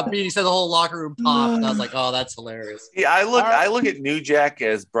the whole locker room popped. And I was like, oh, that's hilarious. Yeah, I look at New Jack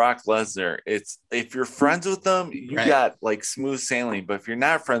as Brock Lesnar. It's if you're friends with them, you Right. got like smooth sailing. But if you're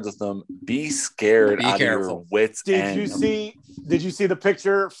not friends with them, be scared Be out of careful. your wits. Did you see the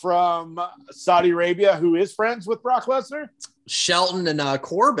picture from Saudi Arabia? Who is friends with Brock Lesnar? Shelton and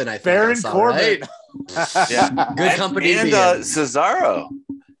Corbin, I think. Baron I saw, Corbin. right? Yeah. Good company to And be in. Cesaro.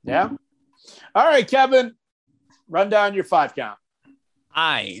 Yeah. All right, Kevin, run down your 5 count.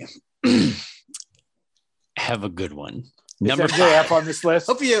 I have a good one. Is Number MJF 5. on this list?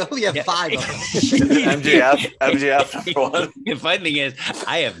 Hope you have Yeah. 5 of them. MJF number 1. The funny thing is,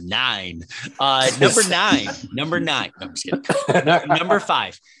 I have 9. Number 9. Number 9. No, I'm just kidding. Number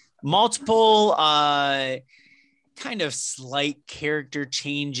 5. Multiple kind of slight character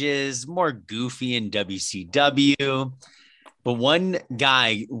changes, more goofy in WCW. But one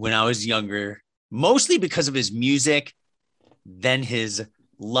guy when I was younger, mostly because of his music, then his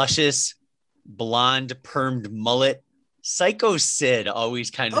luscious blonde permed mullet, Psycho Sid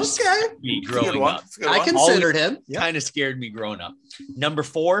always kind of Okay. scared me growing up. I considered him. Kind of scared me growing up. Number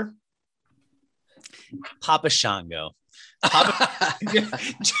 4, Papa Shango.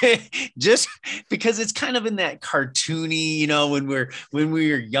 Just because it's kind of in that cartoony, when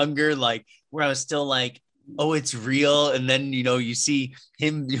we were younger, like where I was still like, oh, it's real. And then, you see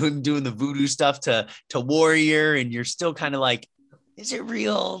him doing the voodoo stuff to Warrior, and you're still kind of like, is it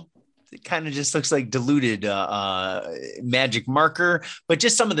real? It kind of just looks like diluted magic marker, but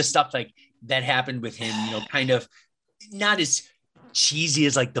just some of the stuff like that happened with him, kind of not as cheesy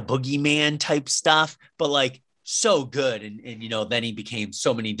as like the Boogeyman type stuff, but like so good. And then he became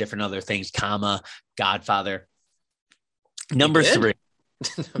so many different other things, Godfather. Number 3.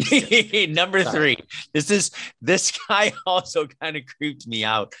 Number 3. This guy also kind of creeped me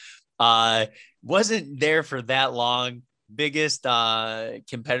out. Wasn't there for that long. Biggest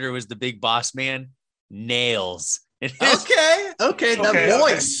competitor was the Big Boss Man, Nails. Okay, the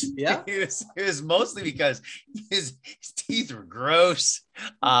voice. Yeah. It was mostly because his teeth were gross.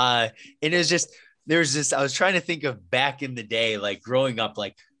 And it was just, I was trying to think of back in the day, like growing up,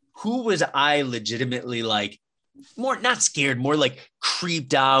 like who was I legitimately like more, not scared, more like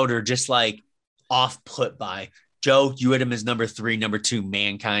creeped out or just like off put by. Joe, you had him as number 3, number 2,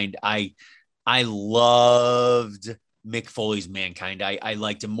 Mankind. I loved Mick Foley's Mankind. I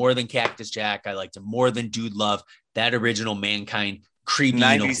liked him more than Cactus Jack. I liked him more than Dude Love. That original Mankind, creepy,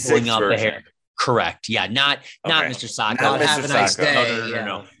 pulling out the hair. Correct. Yeah, not Mr. Socko. Not Have a Nice Day.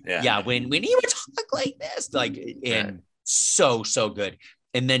 No. Yeah. Yeah, when he would talk like this, like, and so good.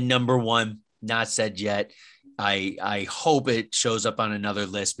 And then number 1, not said yet. I hope it shows up on another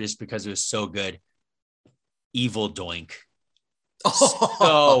list just because it was so good. Evil Doink.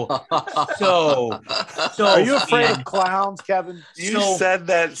 So Are you afraid of clowns, Kevin? You said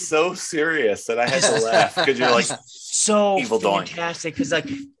that so serious that I had to laugh because you're like so Evil Doink. fantastic. Because like,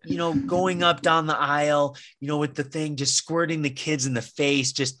 going up down the aisle, with the thing, just squirting the kids in the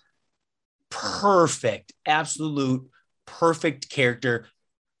face, just perfect, absolute perfect character.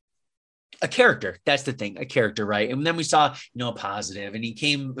 A character, that's the thing, a character, right? And then we saw, a positive, and he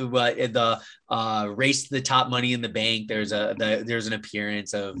came the Race to the Top, Money in the Bank. There's an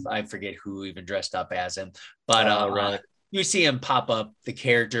appearance of, I forget who even dressed up as him, but you see him pop up, the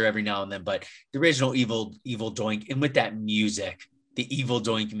character, every now and then. But the original Evil Doink, and with that music, the evil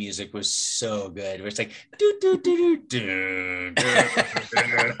Doink music was so good. Where it's like do do do do do,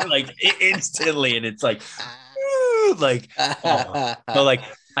 like instantly, and it's like oh. But like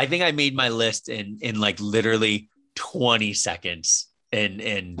I think I made my list in like literally 20 seconds, and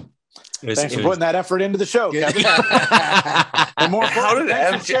thanks for putting that effort into the show, Kevin. And more how did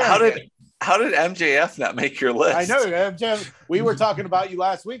MJF not make your list? I know, MJF. We were talking about you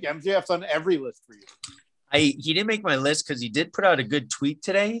last week. MJF's on every list for you. He didn't make my list because he did put out a good tweet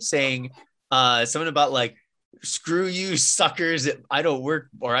today saying something about like, screw you suckers, I don't work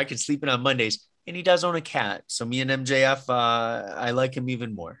or I can sleep in on Mondays. And he does own a cat. So me and MJF, I like him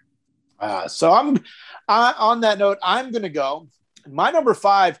even more. So I'm on that note, I'm going to go. My number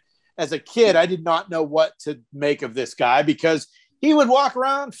 5, as a kid, I did not know what to make of this guy because he would walk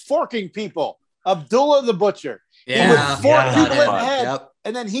around forking people. Abdullah the Butcher. Yeah, he would fork people in the head. Yep.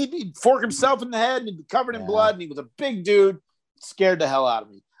 And then he'd fork himself in the head and he'd be covered in blood. And he was a big dude, scared the hell out of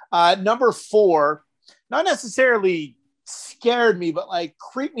me. Number 4, not necessarily scared me, but like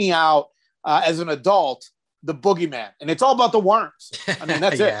creeped me out as an adult, the Boogeyman. And it's all about the worms. I mean,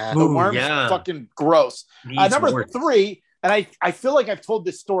 that's it. The worms are fucking gross. Number 3, and I feel like I've told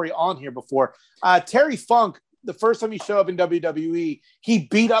this story on here before. Terry Funk, the first time he showed up in WWE, he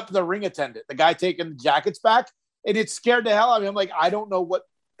beat up the ring attendant, the guy taking the jackets back. And it scared the hell out of me. I'm like, I don't know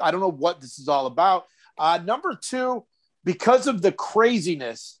what this is all about. Number 2, because of the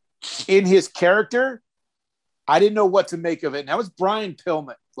craziness in his character, I didn't know what to make of it. And that was Brian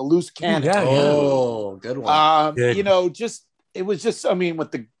Pillman, the loose cannon. Oh, good one. Good. You know, it was just, I mean,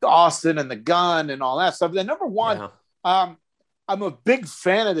 with the Austin and the gun and all that stuff. Then number 1, I'm a big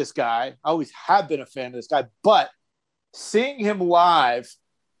fan of this guy. I always have been a fan of this guy, but seeing him live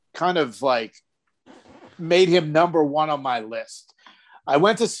kind of like made him number 1 on my list. I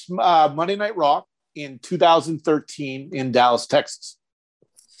went to Monday Night Raw in 2013 in Dallas, Texas.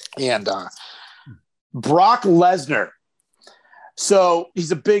 And Brock Lesnar. So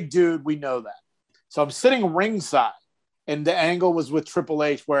he's a big dude. We know that. So I'm sitting ringside, and the angle was with Triple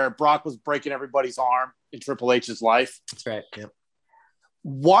H where Brock was breaking everybody's arm in Triple H's life. That's right. Yep.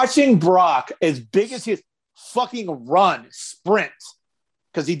 Watching Brock, as big as his fucking sprint,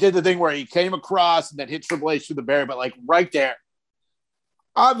 because he did the thing where he came across and then hit Triple H through the barrier, but like right there,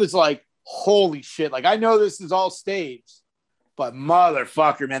 I was like, holy shit. Like, I know this is all staged, but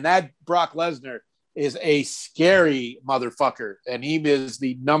motherfucker, man, that Brock Lesnar is a scary motherfucker. And he is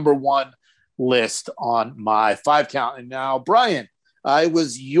the number 1 list on my 5 count. And now, Brian, it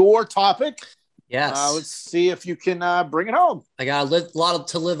was your topic. Yes. Let's see if you can bring it home. I got a lot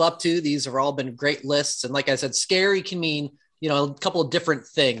to live up to. These have all been great lists. And like I said, scary can mean, a couple of different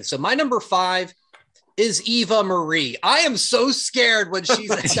things. So my number 5 is Eva Marie. I am so scared when she's.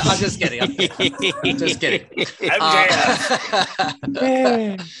 No, I'm just kidding. I'm just kidding.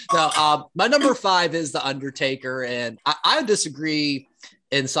 My number 5 is The Undertaker. And I disagree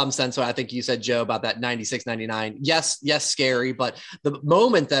in some sense. So I think you said, Joe, about that 96, 99. Yes, scary. But the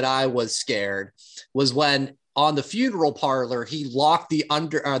moment that I was scared was when on the funeral parlor, he locked the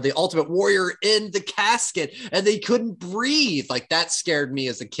Ultimate Warrior in the casket and they couldn't breathe. Like, that scared me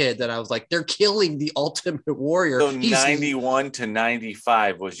as a kid, that I was like, they're killing the Ultimate Warrior. So 91 to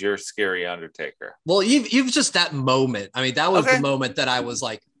 95 was your scary Undertaker. Well, even just that moment. I mean, that was the moment that I was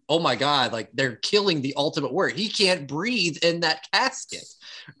like, oh my God, like, they're killing the Ultimate Warrior. He can't breathe in that casket.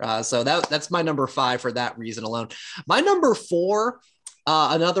 So that's my number 5 for that reason alone. My number 4,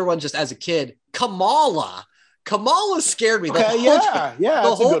 another one just as a kid, Kamala. Kamala scared me. The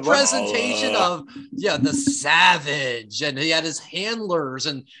whole presentation of the Savage, and he had his handlers,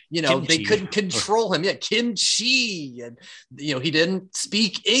 and Kimchi. They couldn't control him. Yeah, Kimchi, and he didn't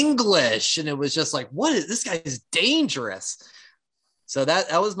speak English, and it was just like, what is this guy? Is dangerous. So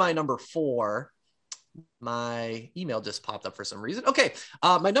that was my number 4. My email just popped up for some reason. Okay,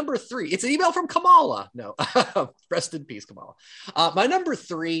 my number 3. It's an email from Kamala. No, rest in peace, Kamala. My number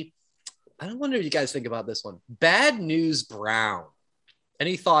 3. I wonder if you guys think about this one. Bad News Brown.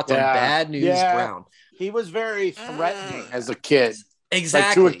 Any thoughts on Bad News Brown? He was very threatening as a kid.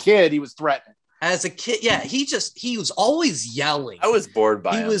 Exactly. Like, to a kid, he was threatening. As a kid, he was always yelling. I was bored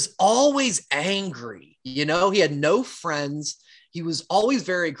by him. He was always angry. He had no friends. He was always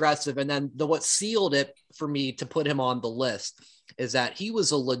very aggressive. And then what sealed it for me to put him on the list is that he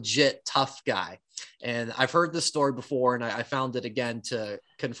was a legit tough guy. And I've heard this story before, and I found it again to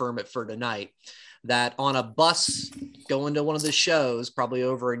confirm it for tonight, that on a bus going to one of the shows, probably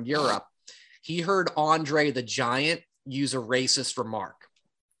over in Europe, he heard Andre the Giant use a racist remark.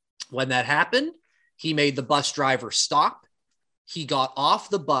 When that happened, he made the bus driver stop. He got off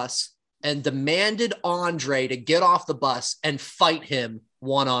the bus, and demanded Andre to get off the bus and fight him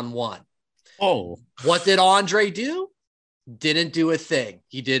one-on-one. Oh, what did Andre do? Didn't do a thing.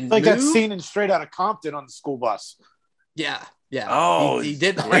 He didn't like move. that scene in Straight Outta Compton on the school bus. Yeah. Oh, he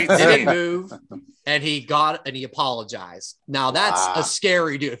didn't scene. move, and he apologized. Now that's a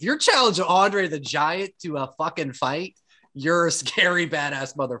scary dude. If you're challenging Andre the Giant to a fucking fight, you're a scary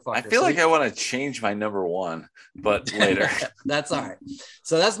badass motherfucker. I feel like I want to change my number 1, but later. That's all right.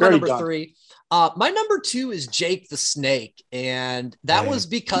 So that's my number 3. My number 2 is Jake the Snake, and that was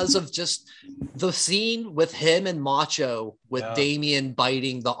because of just the scene with him and Macho with Damian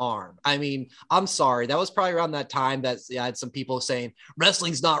biting the arm. I mean, I'm sorry. That was probably around that time that I had some people saying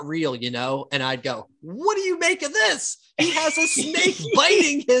wrestling's not real, and I'd go, what do you make of this? He has a snake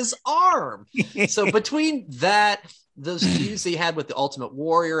biting his arm. So between that, those feuds he had with the Ultimate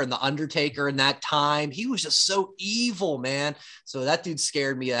Warrior and the Undertaker in that time, he was just so evil, man. So that dude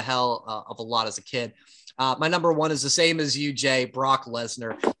scared me a hell of a lot as a kid. My number 1 is the same as you, Jay, Brock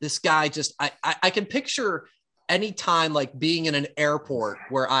Lesnar. This guy just, I can picture any time like being in an airport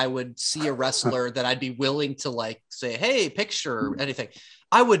where I would see a wrestler that I'd be willing to like say, hey, picture anything.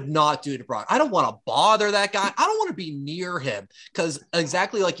 I would not do it to Brock. I don't want to bother that guy. I don't want to be near him because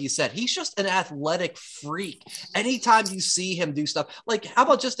exactly like you said, he's just an athletic freak. Anytime you see him do stuff, like how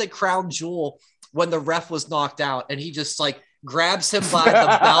about just at Crown Jewel when the ref was knocked out and he just like grabs him by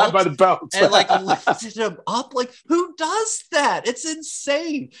the belt, and like lifted him up. Like who does that? It's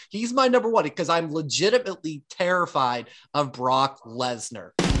insane. He's my number 1 because I'm legitimately terrified of Brock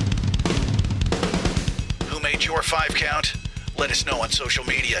Lesnar. Who made your 5 count? Let us know on social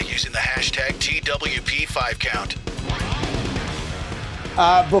media using the hashtag TWP5count.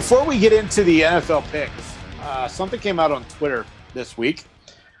 Before we get into the NFL picks, something came out on Twitter this week.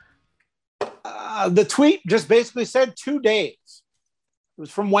 The tweet just basically said 2 days. It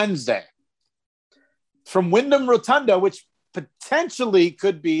was from Wednesday. From Wyndham Rotunda, which potentially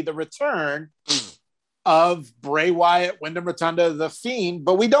could be the return of Bray Wyatt, Wyndham Rotunda, The Fiend,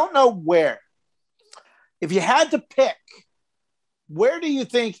 but we don't know where. If you had to pick, where do you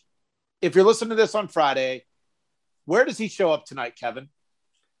think, if you're listening to this on Friday, where does he show up tonight, Kevin?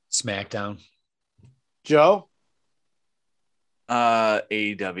 SmackDown. Joe?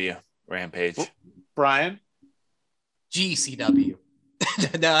 AEW, Rampage. Brian? GCW.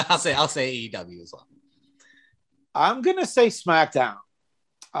 No, I'll say AEW as well. I'm going to say SmackDown.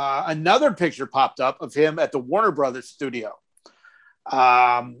 Another picture popped up of him at the Warner Brothers studio.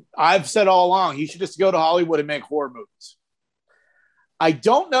 I've said all along, he should just go to Hollywood and make horror movies. I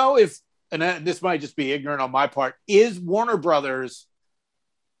don't know if, and this might just be ignorant on my part, is Warner Brothers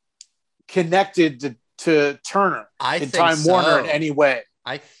connected to Turner in Time so. Warner in any way?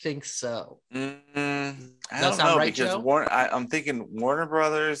 I think so. I don't know right, because I'm thinking Warner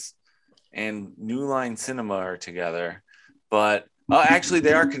Brothers and New Line Cinema are together, but actually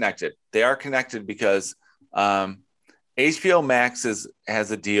they are connected. They are connected because HBO Max has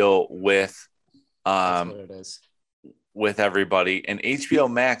a deal with That's what it is. With everybody, and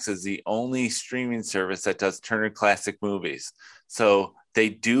HBO Max is the only streaming service that does Turner Classic Movies. So they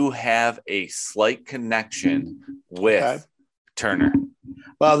do have a slight connection with Turner.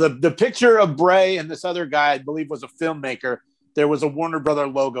 Well, the picture of Bray and this other guy, I believe, was a filmmaker. There was a Warner Brother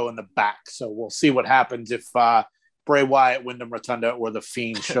logo in the back. So we'll see what happens if Bray Wyatt, Wyndham Rotunda, or The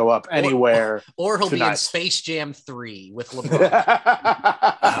Fiend show up anywhere. or he'll tonight. be in Space Jam 3 with LeBron.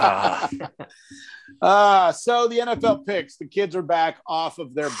 So the NFL picks. The kids are back off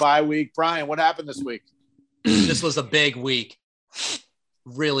of their bye week. Brian, what happened this week? This was a big week.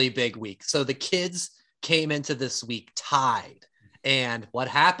 Really big week. So the kids came into this week tied. And what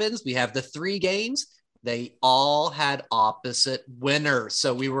happens? We have the 3 games. They all had opposite winners.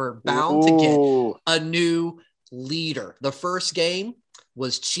 So we were bound to get a new leader. The first game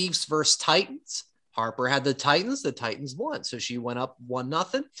was Chiefs versus Titans. Harper had the Titans. The Titans won. So she went up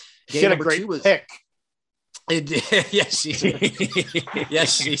 1-0. She had a great pick. It did. Yes, she did.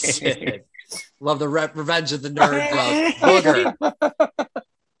 Yes, she did. Love the Revenge of the Nerd Booger.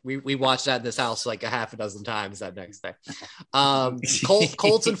 We watched that in this house like a half a dozen times that next day.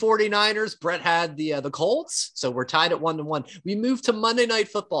 Colts and 49ers. Brett had the Colts. So we're tied at 1-1. We moved to Monday Night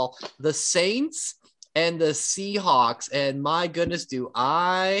Football. The Saints and the Seahawks. And my goodness, do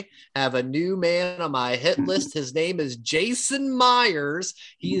I have a new man on my hit list. His name is Jason Myers.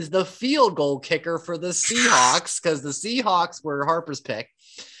 He is the field goal kicker for the Seahawks because the Seahawks were Harper's pick.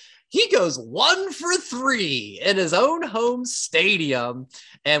 He goes 1 for 3 in his own home stadium.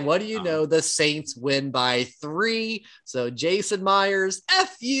 And what do you know? The Saints win by 3. So Jason Myers,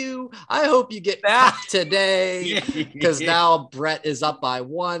 F you. I hope you get back today because now Brett is up by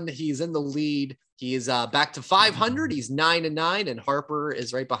 1. He's in the lead. He is back to 500. He's 9-9, and Harper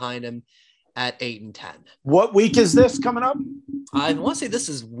is right behind him at 8-10. What week is this coming up? I want to say this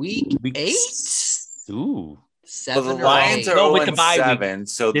is week 8. Ooh. 7 So the or Lions 8. are with the bye 0-7,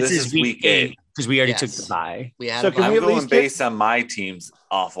 so this is week 8. because we already Yes. took the bye. We had So a can bye we I'm at week. least going get- based on my team's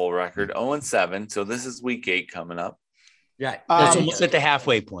awful record, 0-7. So this is week 8 coming up. Right. That's Um, almost at the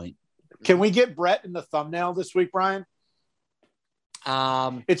halfway point. Can we get Brett in the thumbnail this week, Brian? It's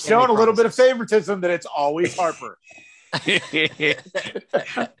Any showing a little bit of promises? favoritism that it's always Harper.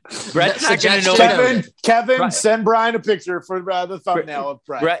 Brett's not going to know. Suggestion. Kevin, Right. send Brian a picture for the thumbnail of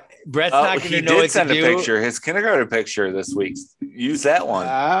Brett. Brett's not going He to know what did to send a do. picture, his kindergarten picture this week. Use that one.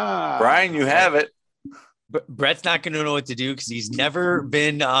 Ah. Brian, you have it. Brett's not going to know what to do because he's never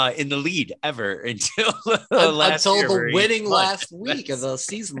been in the lead ever until last until year where the he winning won. last week of the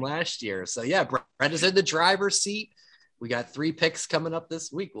season last year. So yeah, Brett is in the driver's seat. We got 3 picks coming up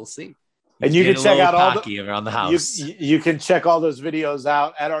this week. We'll see. And you He's can getting check a out little all the cocky around the house. you can check all those videos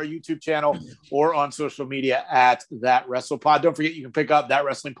out at our YouTube channel or on social media at That WrestlePod. Don't forget you can pick up That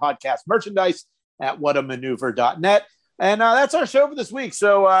Wrestling Podcast merchandise at whatamaneuver.net. And that's our show for this week.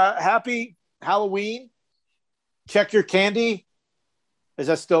 So happy Halloween. Check your candy. Is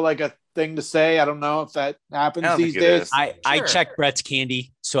that still like a thing to say? I don't know if that happens I don't these think it days. is. I Sure. check Brett's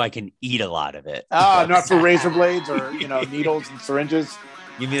candy so I can eat a lot of it. Not for razor blades or needles and syringes.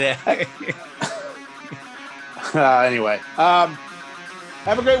 Give me that. Anyway,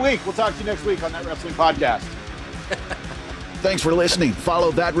 have a great week. We'll talk to you next week on That Wrestling Podcast. Thanks for listening.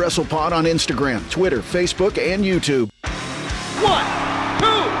 Follow That WrestlePod on Instagram, Twitter, Facebook, and YouTube. 1,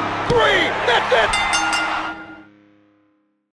 2, 3, that's it!